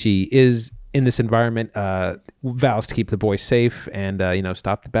she is in this environment, vows to keep the boys safe and,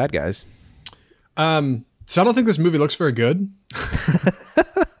 stop the bad guys. So I don't think this movie looks very good.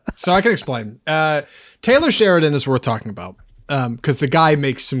 So I can explain. Taylor Sheridan is worth talking about. Because the guy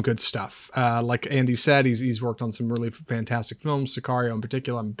makes some good stuff. Like Andy said, he's worked on some really fantastic films, Sicario in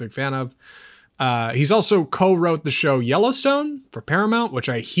particular, I'm a big fan of. He's also co-wrote the show Yellowstone for Paramount, which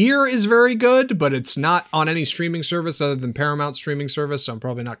I hear is very good, but it's not on any streaming service other than Paramount streaming service, so I'm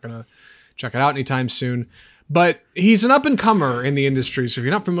probably not going to check it out anytime soon. But he's an up-and-comer in the industry, so if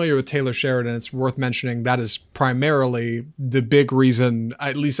you're not familiar with Taylor Sheridan, it's worth mentioning that is primarily the big reason,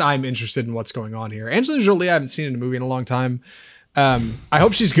 at least I'm interested in what's going on here. Angelina Jolie, I haven't seen in a movie in a long time. I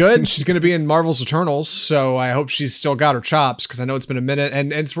hope she's good. She's going to be in Marvel's Eternals, so I hope she's still got her chops, because I know it's been a minute,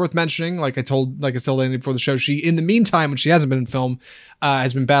 and it's worth mentioning, like I told Andy before the show, she, in the meantime, when she hasn't been in film,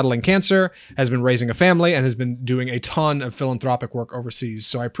 has been battling cancer, has been raising a family, and has been doing a ton of philanthropic work overseas.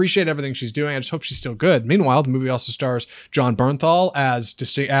 So I appreciate everything she's doing. I just hope she's still good. Meanwhile, the movie also stars John Bernthal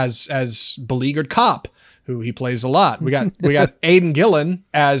as beleaguered cop, who he plays a lot. We got Aidan Gillen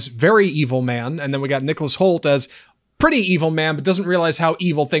as very evil man, and then we got Nicholas Hoult as pretty evil man, but doesn't realize how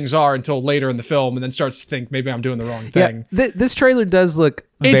evil things are until later in the film, and then starts to think maybe I'm doing the wrong thing. Yeah, this trailer does look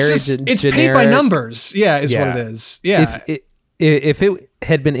it's generic. Paid by numbers. Yeah, is what it is. Yeah. If it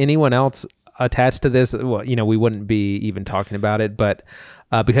had been anyone else attached to this, well, we wouldn't be even talking about it, but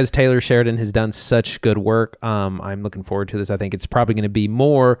because Taylor Sheridan has done such good work, I'm looking forward to this. I think it's probably going to be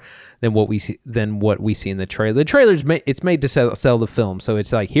more than what we see in the trailer. The trailer's it's made to sell the film, so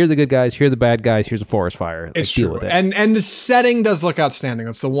it's like, here are the good guys, here are the bad guys, here's a forest fire. It's true. Deal with it. And the setting does look outstanding.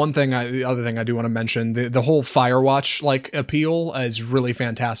 That's the one thing. The other thing I do want to mention, the whole Firewatch appeal is really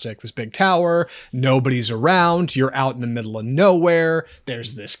fantastic. This big tower, nobody's around, you're out in the middle of nowhere.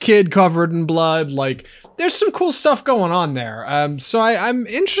 There's this kid covered in blood. There's some cool stuff going on there. So I'm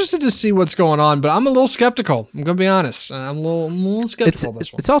interested to see what's going on, but I'm a little skeptical. I'm going to be honest. I'm a little skeptical of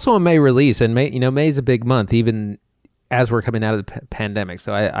this one. It's also a May release, and May's a big month, even as we're coming out of the pandemic.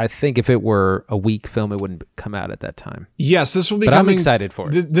 So I think if it were a weak film, it wouldn't come out at that time. Yes, this will be but coming. I'm excited for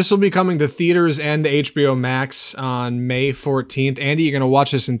it. This will be coming to theaters and to HBO Max on May 14th. Andy, you going to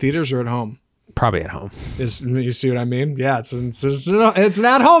watch this in theaters or at home? Probably at home. You see what I mean? Yeah, it's an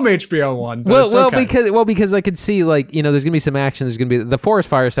at-home HBO one. Because I could see there's gonna be some action. There's gonna be the forest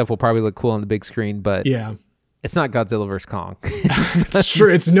fire stuff will probably look cool on the big screen, but yeah, it's not Godzilla vs Kong. It's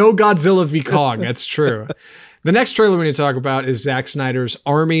true. It's no Godzilla v Kong. That's true. The next trailer we need to talk about is Zack Snyder's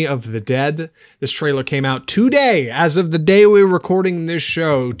Army of the Dead. This trailer came out today, as of the day we were recording this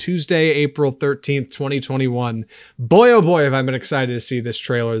show, Tuesday, April 13th, 2021. Boy, oh boy, have I been excited to see this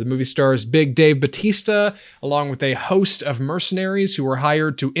trailer. The movie stars Big Dave Bautista, along with a host of mercenaries who were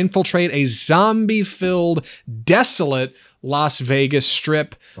hired to infiltrate a zombie-filled, desolate Las Vegas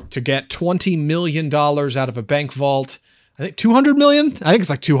strip to get $20 million out of a bank vault. I think 200 million. I think it's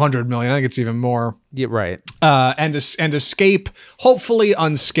like 200 million. I think it's even more. Yeah, right. And escape, hopefully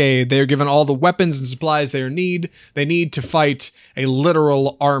unscathed. They are given all the weapons and supplies they need to fight a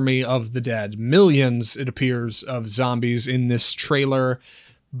literal army of the dead. Millions, it appears, of zombies in this trailer.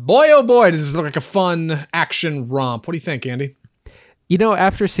 Boy, oh boy, does this look like a fun action romp. What do you think, Andy?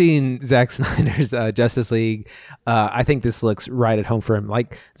 After seeing Zack Snyder's Justice League, I think this looks right at home for him.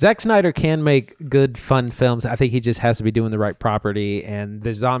 Zack Snyder can make good, fun films. I think he just has to be doing the right property, and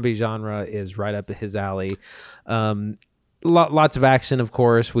the zombie genre is right up his alley. Lots of action, of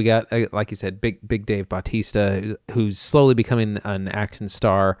course. We got, like you said, Big Dave Bautista, who's slowly becoming an action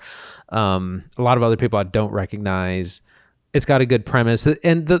star. A lot of other people I don't recognize. It's got a good premise.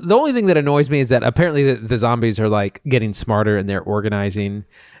 And the only thing that annoys me is that apparently the zombies are getting smarter and they're organizing.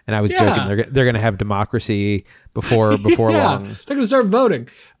 And I was joking, they're going to have democracy before long. They're going to start voting.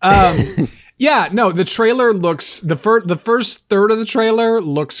 The trailer looks, the first third of the trailer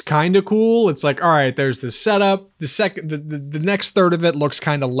looks kind of cool. It's like, all right, there's the setup. The next third of it looks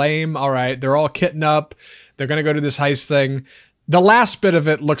kind of lame. All right, they're all kitting up. They're going to go to this heist thing. The last bit of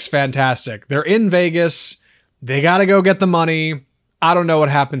it looks fantastic. They're in Vegas. They got to go get the money. I don't know what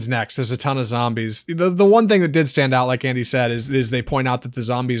happens next. There's a ton of zombies. The one thing that did stand out, like Andy said, is they point out that the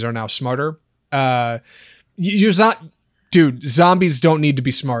zombies are now smarter. Zombies don't need to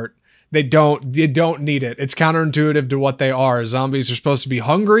be smart. They don't need it. It's counterintuitive to what they are. Zombies are supposed to be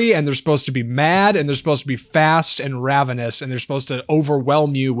hungry, and they're supposed to be mad, and they're supposed to be fast and ravenous, and they're supposed to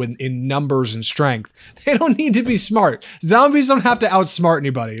overwhelm you in numbers and strength. They don't need to be smart. Zombies don't have to outsmart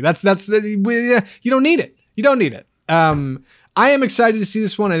anybody. You don't need it. You don't need it. I am excited to see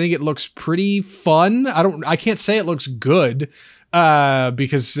this one. I think it looks pretty fun. I can't say it looks good,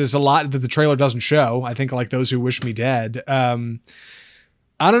 because there's a lot that the trailer doesn't show. I think like Those Who Wish Me Dead.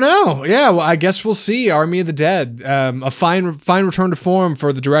 I don't know. Yeah, well, I guess we'll see. Army of the Dead, a fine return to form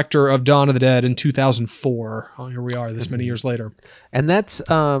for the director of Dawn of the Dead in 2004. Oh, here we are, this many years later. And that's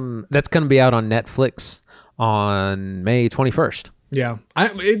going to be out on Netflix on May 21st. Yeah,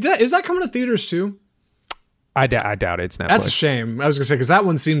 is that coming to theaters too? I doubt it's Netflix. That's a shame. I was gonna say because that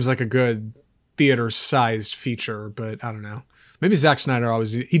one seems like a good theater-sized feature, but I don't know. Maybe Zack Snyder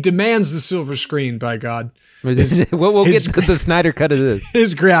he demands the silver screen. By God. We'll get to the Snyder cut of this.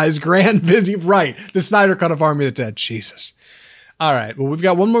 His grand video, right? The Snyder cut of Army of the Dead. Jesus. All right. Well, we've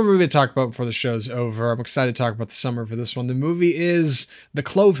got one more movie to talk about before the show's over. I'm excited to talk about the summer for this one. The movie is The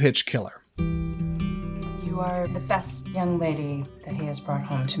Clove Hitch Killer. You are the best young lady that he has brought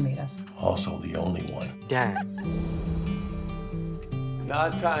home to meet us. Also the only one. Dad.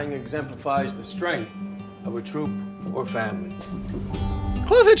 Knot tying exemplifies the strength of a troop or family.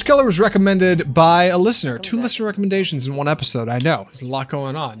 Clove Hitch Killer was recommended by a listener. 2 listener recommendations in one episode. I know. There's a lot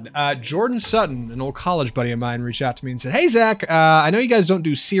going on. Jordan Sutton, an old college buddy of mine, reached out to me and said, "Hey, Zach, I know you guys don't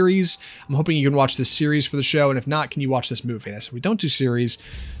do series. I'm hoping you can watch this series for the show. And if not, can you watch this movie?" And I said, "We don't do series,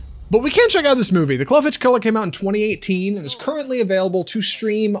 but we can check out this movie." The Clove Hitch Killer came out in 2018 and is currently available to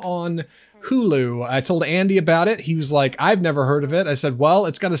stream on Hulu. I told Andy about it. He was like, "I've never heard of it." I said, "Well,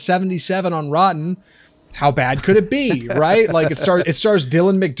 it's got a 77 on Rotten. How bad could it be?" Right? Like it stars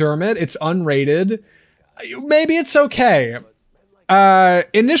Dylan McDermott. It's unrated. Maybe it's okay.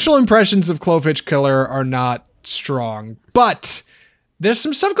 Initial impressions of Clove Hitch Killer are not strong, but there's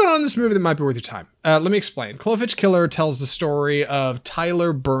some stuff going on in this movie that might be worth your time. Let me explain. Clove Hitch Killer tells the story of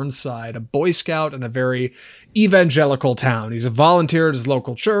Tyler Burnside, a Boy Scout in a very evangelical town. He's a volunteer at his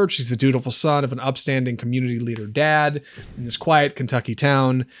local church. He's the dutiful son of an upstanding community leader dad in this quiet Kentucky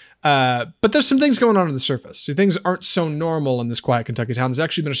town. But there's some things going on the surface. So things aren't so normal in this quiet Kentucky town. There's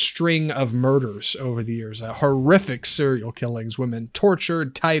actually been a string of murders over the years, horrific serial killings, women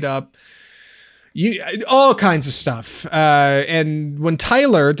tortured, tied up, all kinds of stuff. And when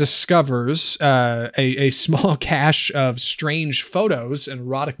Tyler discovers a small cache of strange photos and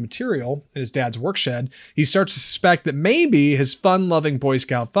erotic material in his dad's work shed, he starts to suspect that maybe his fun-loving Boy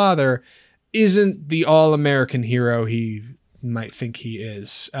Scout father isn't the all-American hero he might think he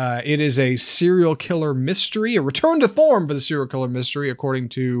is. It is a serial killer mystery, a return to form for the serial killer mystery, according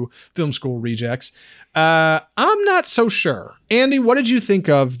to Film School Rejects. I'm not so sure. Andy, what did you think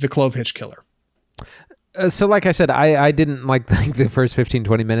of The Clove Hitch Killer? So like I said, I didn't like the first 15,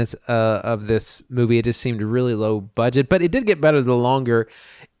 20 minutes of this movie. It just seemed really low budget, but it did get better the longer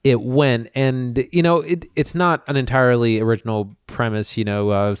it went. And, it's not an entirely original premise.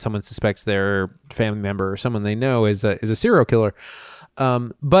 Someone suspects their family member or someone they know is a serial killer.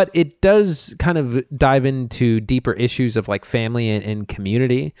 But it does kind of dive into deeper issues of like family and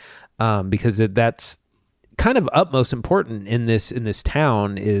community, because that's kind of utmost important in this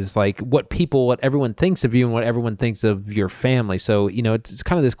town is like what everyone thinks of you and what everyone thinks of your family. So, it's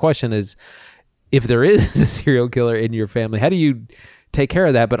kind of this question is, if there is a serial killer in your family, how do you take care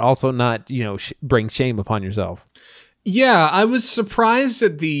of that, but also not, bring shame upon yourself? Yeah, I was surprised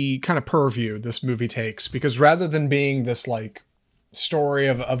at the kind of purview this movie takes, because rather than being this like story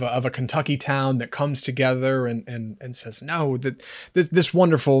of a Kentucky town that comes together and says, no, that this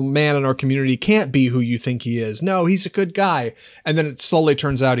wonderful man in our community can't be who you think he is. No, he's a good guy. And then it slowly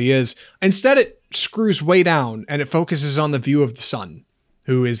turns out he is. Instead, it screws way down and it focuses on the view of the son,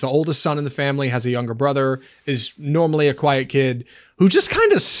 who is the oldest son in the family, has a younger brother, is normally a quiet kid who just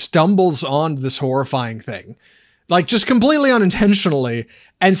kind of stumbles on this horrifying thing, like just completely unintentionally,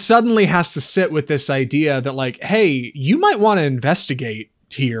 and suddenly has to sit with this idea that like, hey, you might want to investigate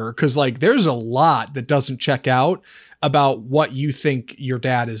here, because like there's a lot that doesn't check out about what you think your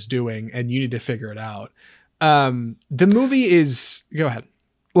dad is doing, and you need to figure it out. The movie is, go ahead.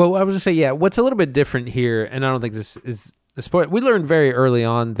 Well, I was gonna say, yeah, what's a little bit different here, and I don't think this is the spoil. We learned very early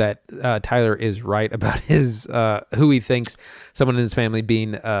on that Tyler is right about his who he thinks someone in his family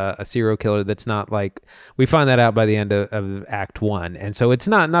being a serial killer. That's not like, we find that out by the end of Act 1, and so it's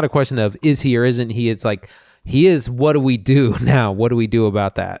not a question of is he or isn't he. It's like he is, what do we do now? What do we do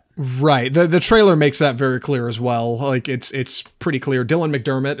about that? Right. The trailer makes that very clear as well. Like it's pretty clear. Dylan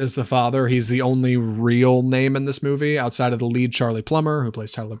McDermott is the father. He's the only real name in this movie outside of the lead, Charlie Plummer, who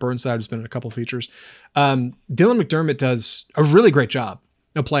plays Tyler Burnside, who's been in a couple features. Dylan McDermott does a really great job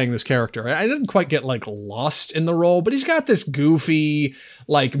of playing this character. I didn't quite get like lost in the role, but he's got this goofy,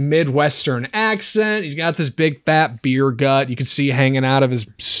 like Midwestern accent. He's got this big fat beer gut. You can see hanging out of his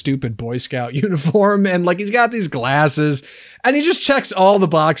stupid Boy Scout uniform. And like, he's got these glasses and he just checks all the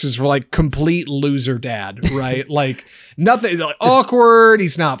boxes for like complete loser dad, right? Like nothing, like awkward.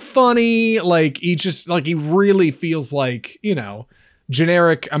 He's not funny. Like he just like, he really feels like, you know,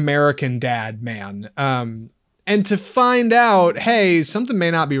 generic American dad man. And to find out, hey, something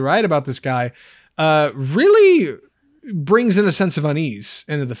may not be right about this guy, really brings in a sense of unease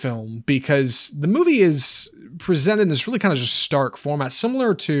into the film, because the movie is presented in this really kind of just stark format,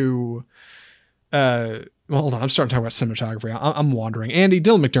 similar to, well, hold on, I'm starting to talk about cinematography. I'm wandering. Andy,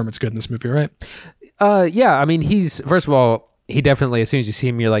 Dylan McDermott's good in this movie, right? Yeah, I mean, he's, first of all, he definitely, as soon as you see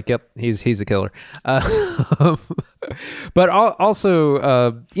him, you're like, yep, he's a killer. But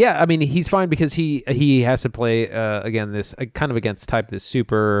also, yeah, I mean, he's fine because he has to play, again, this kind of against type, this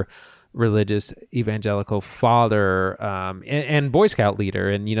super religious evangelical father and Boy Scout leader.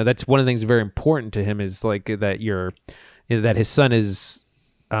 And, you know, that's one of the things very important to him, is like that his son is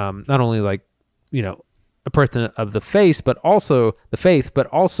not only like, you know, a person of the faith, but also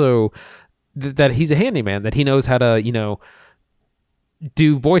that he's a handyman, that he knows how to, you know,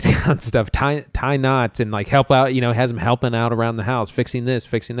 do Boy Scout stuff, tie knots and like help out, you know, has him helping out around the house, fixing this,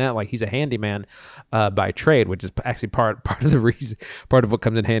 fixing that. Like he's a handyman by trade, which is actually part of the reason, part of what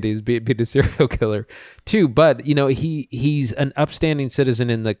comes in handy is being a serial killer too. But, you know, he's an upstanding citizen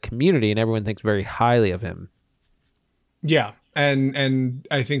in the community and everyone thinks very highly of him. Yeah. And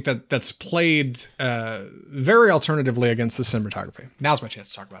I think that's played very alternatively against the cinematography. Now's my chance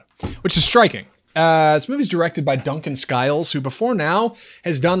to talk about it, which is striking. This movie's directed by Duncan Skiles, who before now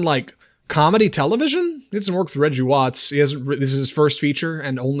has done like comedy television. He did some work with Reggie Watts. This is his first feature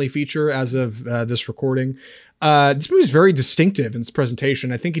and only feature as of this recording. This movie's very distinctive in its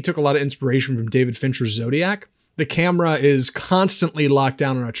presentation. I think he took a lot of inspiration from David Fincher's Zodiac. The camera is constantly locked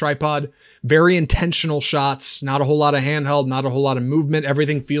down on a tripod. Very intentional shots, not a whole lot of handheld, not a whole lot of movement.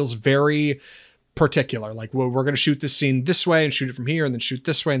 Everything feels very particular. Like, well, we're going to shoot this scene this way and shoot it from here and then shoot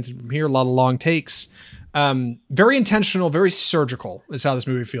this way and from here. A lot of long takes. Very intentional, very surgical is how this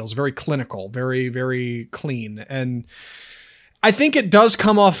movie feels. Very clinical, very, very clean. And I think it does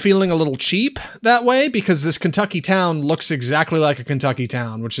come off feeling a little cheap that way, because this Kentucky town looks exactly like a Kentucky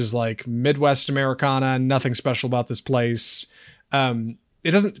town, which is like Midwest Americana, nothing special about this place. It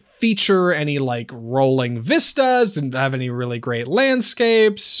doesn't feature any like rolling vistas, and have any really great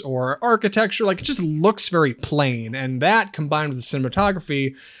landscapes or architecture. Like it just looks very plain. And that combined with the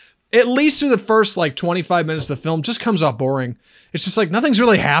cinematography, at least through the first like 25 minutes of the film, just comes off boring. It's just like nothing's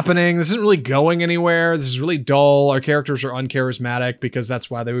really happening. This isn't really going anywhere. This is really dull. Our characters are uncharismatic because that's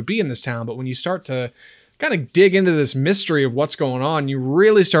why they would be in this town. But when you start to kind of dig into this mystery of what's going on, you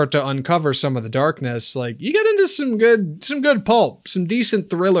really start to uncover some of the darkness. Like you get into some good pulp, some decent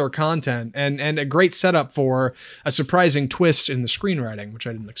thriller content, and a great setup for a surprising twist in the screenwriting, which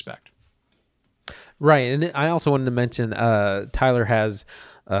I didn't expect. Right. And I also wanted to mention Tyler has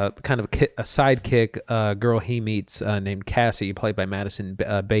kind of a sidekick girl he meets named Cassie, played by Madison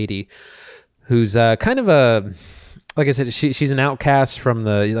Beatty, who's kind of a, like I said, she's an outcast from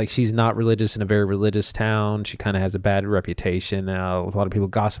she's not religious in a very religious town. She kind of has a bad reputation. A lot of people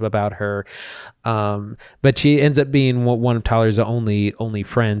gossip about her. But she ends up being one of Tyler's only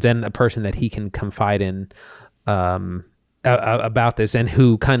friends, and a person that he can confide in about this, and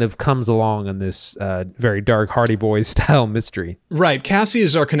who kind of comes along in this very dark Hardy Boys style mystery. Right. Cassie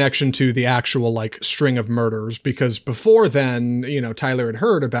is our connection to the actual like string of murders, because before then, you know, Tyler had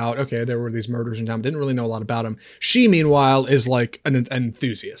heard about, okay, there were these murders in town, didn't really know a lot about them. She, meanwhile, is like an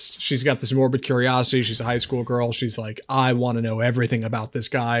enthusiast. She's got this morbid curiosity. She's a high school girl. She's like, I want to know everything about this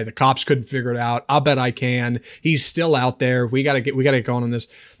guy. The cops couldn't figure it out. I'll bet I can. He's still out there. We gotta get going on this.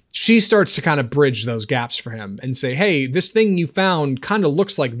 She starts to kind of bridge those gaps for him and say, hey, this thing you found kind of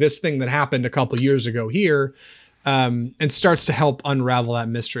looks like this thing that happened a couple years ago here, and starts to help unravel that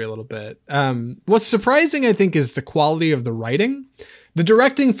mystery a little bit. What's surprising, I think, is the quality of the writing. The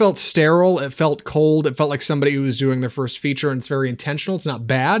directing felt sterile. It felt cold. It felt like somebody who was doing their first feature, and it's very intentional. It's not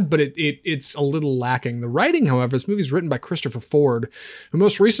bad, but it's a little lacking. The writing, however, this movie is written by Christopher Ford, who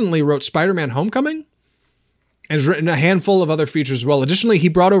most recently wrote Spider-Man Homecoming, and has written a handful of other features as well. Additionally, he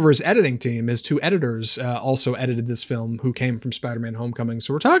brought over his editing team. His two editors also edited this film, who came from Spider-Man Homecoming.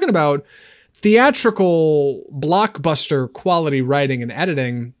 So we're talking about theatrical blockbuster quality writing and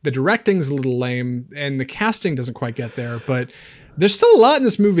editing. The directing's a little lame and the casting doesn't quite get there, but there's still a lot in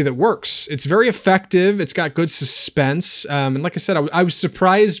this movie that works. It's very effective. It's got good suspense. And like I said, I was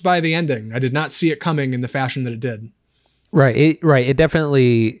surprised by the ending. I did not see it coming in the fashion that it did. Right. It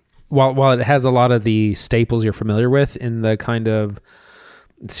definitely, while it has a lot of the staples you're familiar with in the kind of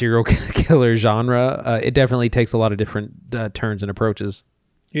serial killer genre, it definitely takes a lot of different turns and approaches.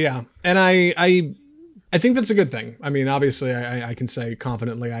 Yeah. And I think that's a good thing. I mean, obviously, I can say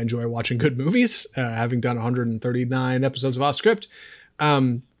confidently I enjoy watching good movies, having done 139 episodes of Off Script.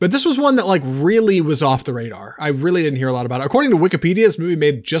 But this was one that like really was off the radar. I really didn't hear a lot about it. According to Wikipedia, this movie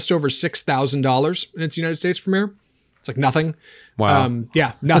made just over $6,000 in its United States premiere. It's like nothing. Wow.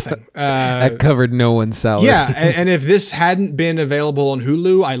 Yeah, nothing. That covered no one's salary. Yeah, and if this hadn't been available on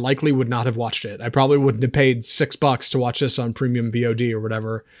Hulu, I likely would not have watched it. I probably wouldn't have paid $6 to watch this on premium VOD or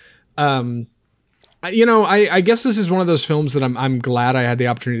whatever. I guess this is one of those films that I'm glad I had the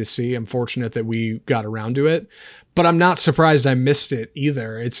opportunity to see. I'm fortunate that we got around to it, but I'm not surprised I missed it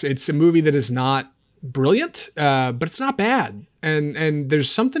either. It's a movie that is not brilliant, but it's not bad. And there's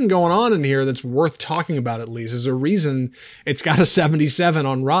something going on in here that's worth talking about. At least there's a reason it's got a 77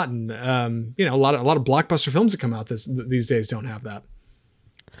 on Rotten. A lot of blockbuster films that come out these days don't have that.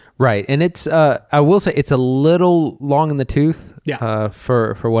 Right. And it's, I will say it's a little long in the tooth. Yeah.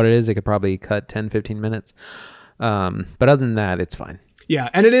 For what it is. It could probably cut 10, 15 minutes. But other than that, it's fine. Yeah.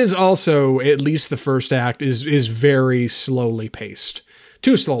 And it is also, at least the first act is very slowly paced.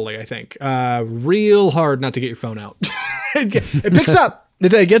 Too slowly, I think. Real hard not to get your phone out. It picks up.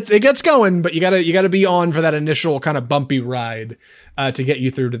 It gets going, but you gotta be on for that initial kind of bumpy ride to get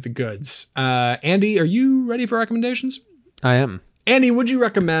you through to the goods. Andy, are you ready for recommendations? I am. Andy, would you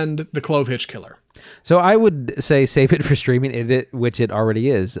recommend The Clove Hitch Killer? So I would say save it for streaming, which it already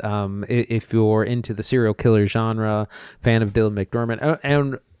is. If you're into the serial killer genre, fan of Dylan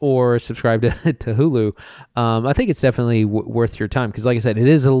McDermott, or subscribe to Hulu, I think it's definitely worth your time. Because like I said, it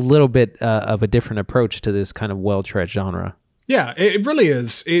is a little bit of a different approach to this kind of well-tread genre. Yeah, it really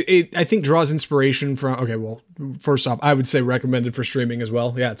is. It I think draws inspiration from, okay, well, first off, I would say recommended for streaming as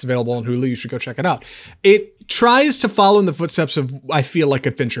well. Yeah, it's available on Hulu. You should go check it out. It tries to follow in the footsteps of, I feel like,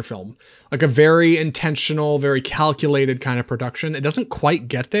 a Fincher film, like a very intentional, very calculated kind of production. It doesn't quite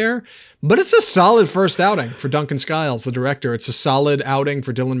get there, but it's a solid first outing for Duncan Skiles, the director. It's a solid outing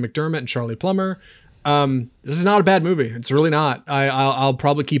for Dylan McDermott and Charlie Plummer. This is not a bad movie. It's really not. I'll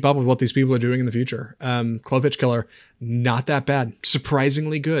probably keep up with what these people are doing in the future. Clove Hitch Killer, not that bad.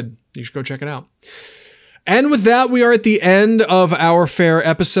 Surprisingly good. You should go check it out. And with that, we are at the end of our fair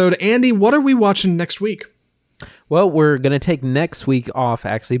episode. Andy, what are we watching next week? Well, we're going to take next week off,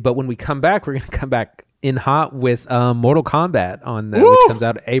 actually. But when we come back, we're going to come back in hot with Mortal Kombat which comes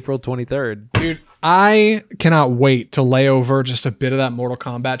out April 23rd. Dude, I cannot wait to lay over just a bit of that Mortal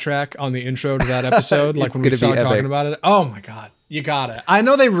Kombat track on the intro to that episode. Like when we start talking about it. Oh my God. You got it. I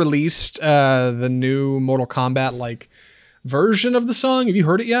know they released the new Mortal Kombat version of the song. Have you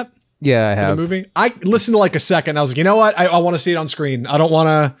heard it yet? Yeah, I have. The movie. I listened to like a second. I was like, you know what? I want to see it on screen. I don't want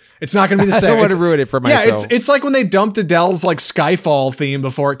to. It's not going to be the same. I don't want to ruin it for myself. Yeah, it's like when they dumped Adele's Skyfall theme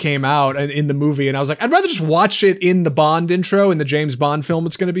before it came out in the movie, and I was like, I'd rather just watch it in the Bond intro in the James Bond film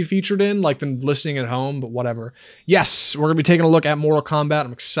it's going to be featured in, than listening at home. But whatever. Yes, we're going to be taking a look at Mortal Kombat.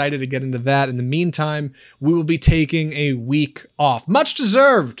 I'm excited to get into that. In the meantime, we will be taking a week off, much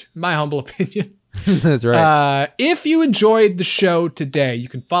deserved, in my humble opinion. That's right. If you enjoyed the show today, you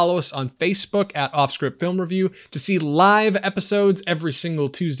can follow us on Facebook at Offscript Film Review to see live episodes every single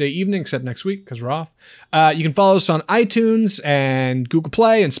Tuesday evening, except next week because we're off. You can follow us on iTunes and Google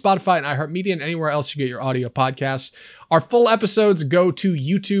Play and Spotify and iHeartMedia and anywhere else you get your audio podcasts. Our full episodes go to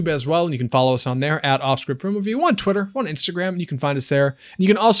YouTube as well, and you can follow us on there at Offscript Film Review, on Twitter, on Instagram, and you can find us there. And you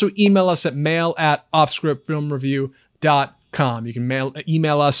can also email us at mail@offscriptfilmreview.com. You can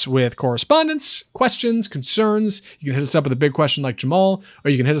email us with correspondence, questions, concerns. You can hit us up with a big question like Jamal,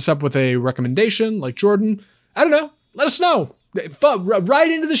 or you can hit us up with a recommendation like Jordan. I don't know. Let us know.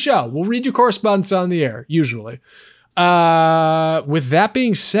 Right into the show. We'll read your correspondence on the air, usually. With that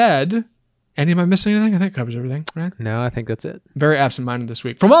being said, Andy, am I missing anything? I think it covers everything, right? No, I think that's it. Very absent-minded this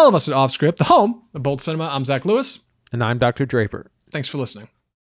week. From all of us at Offscript, the home of Bold Cinema, I'm Zach Lewis. And I'm Dr. Draper. Thanks for listening.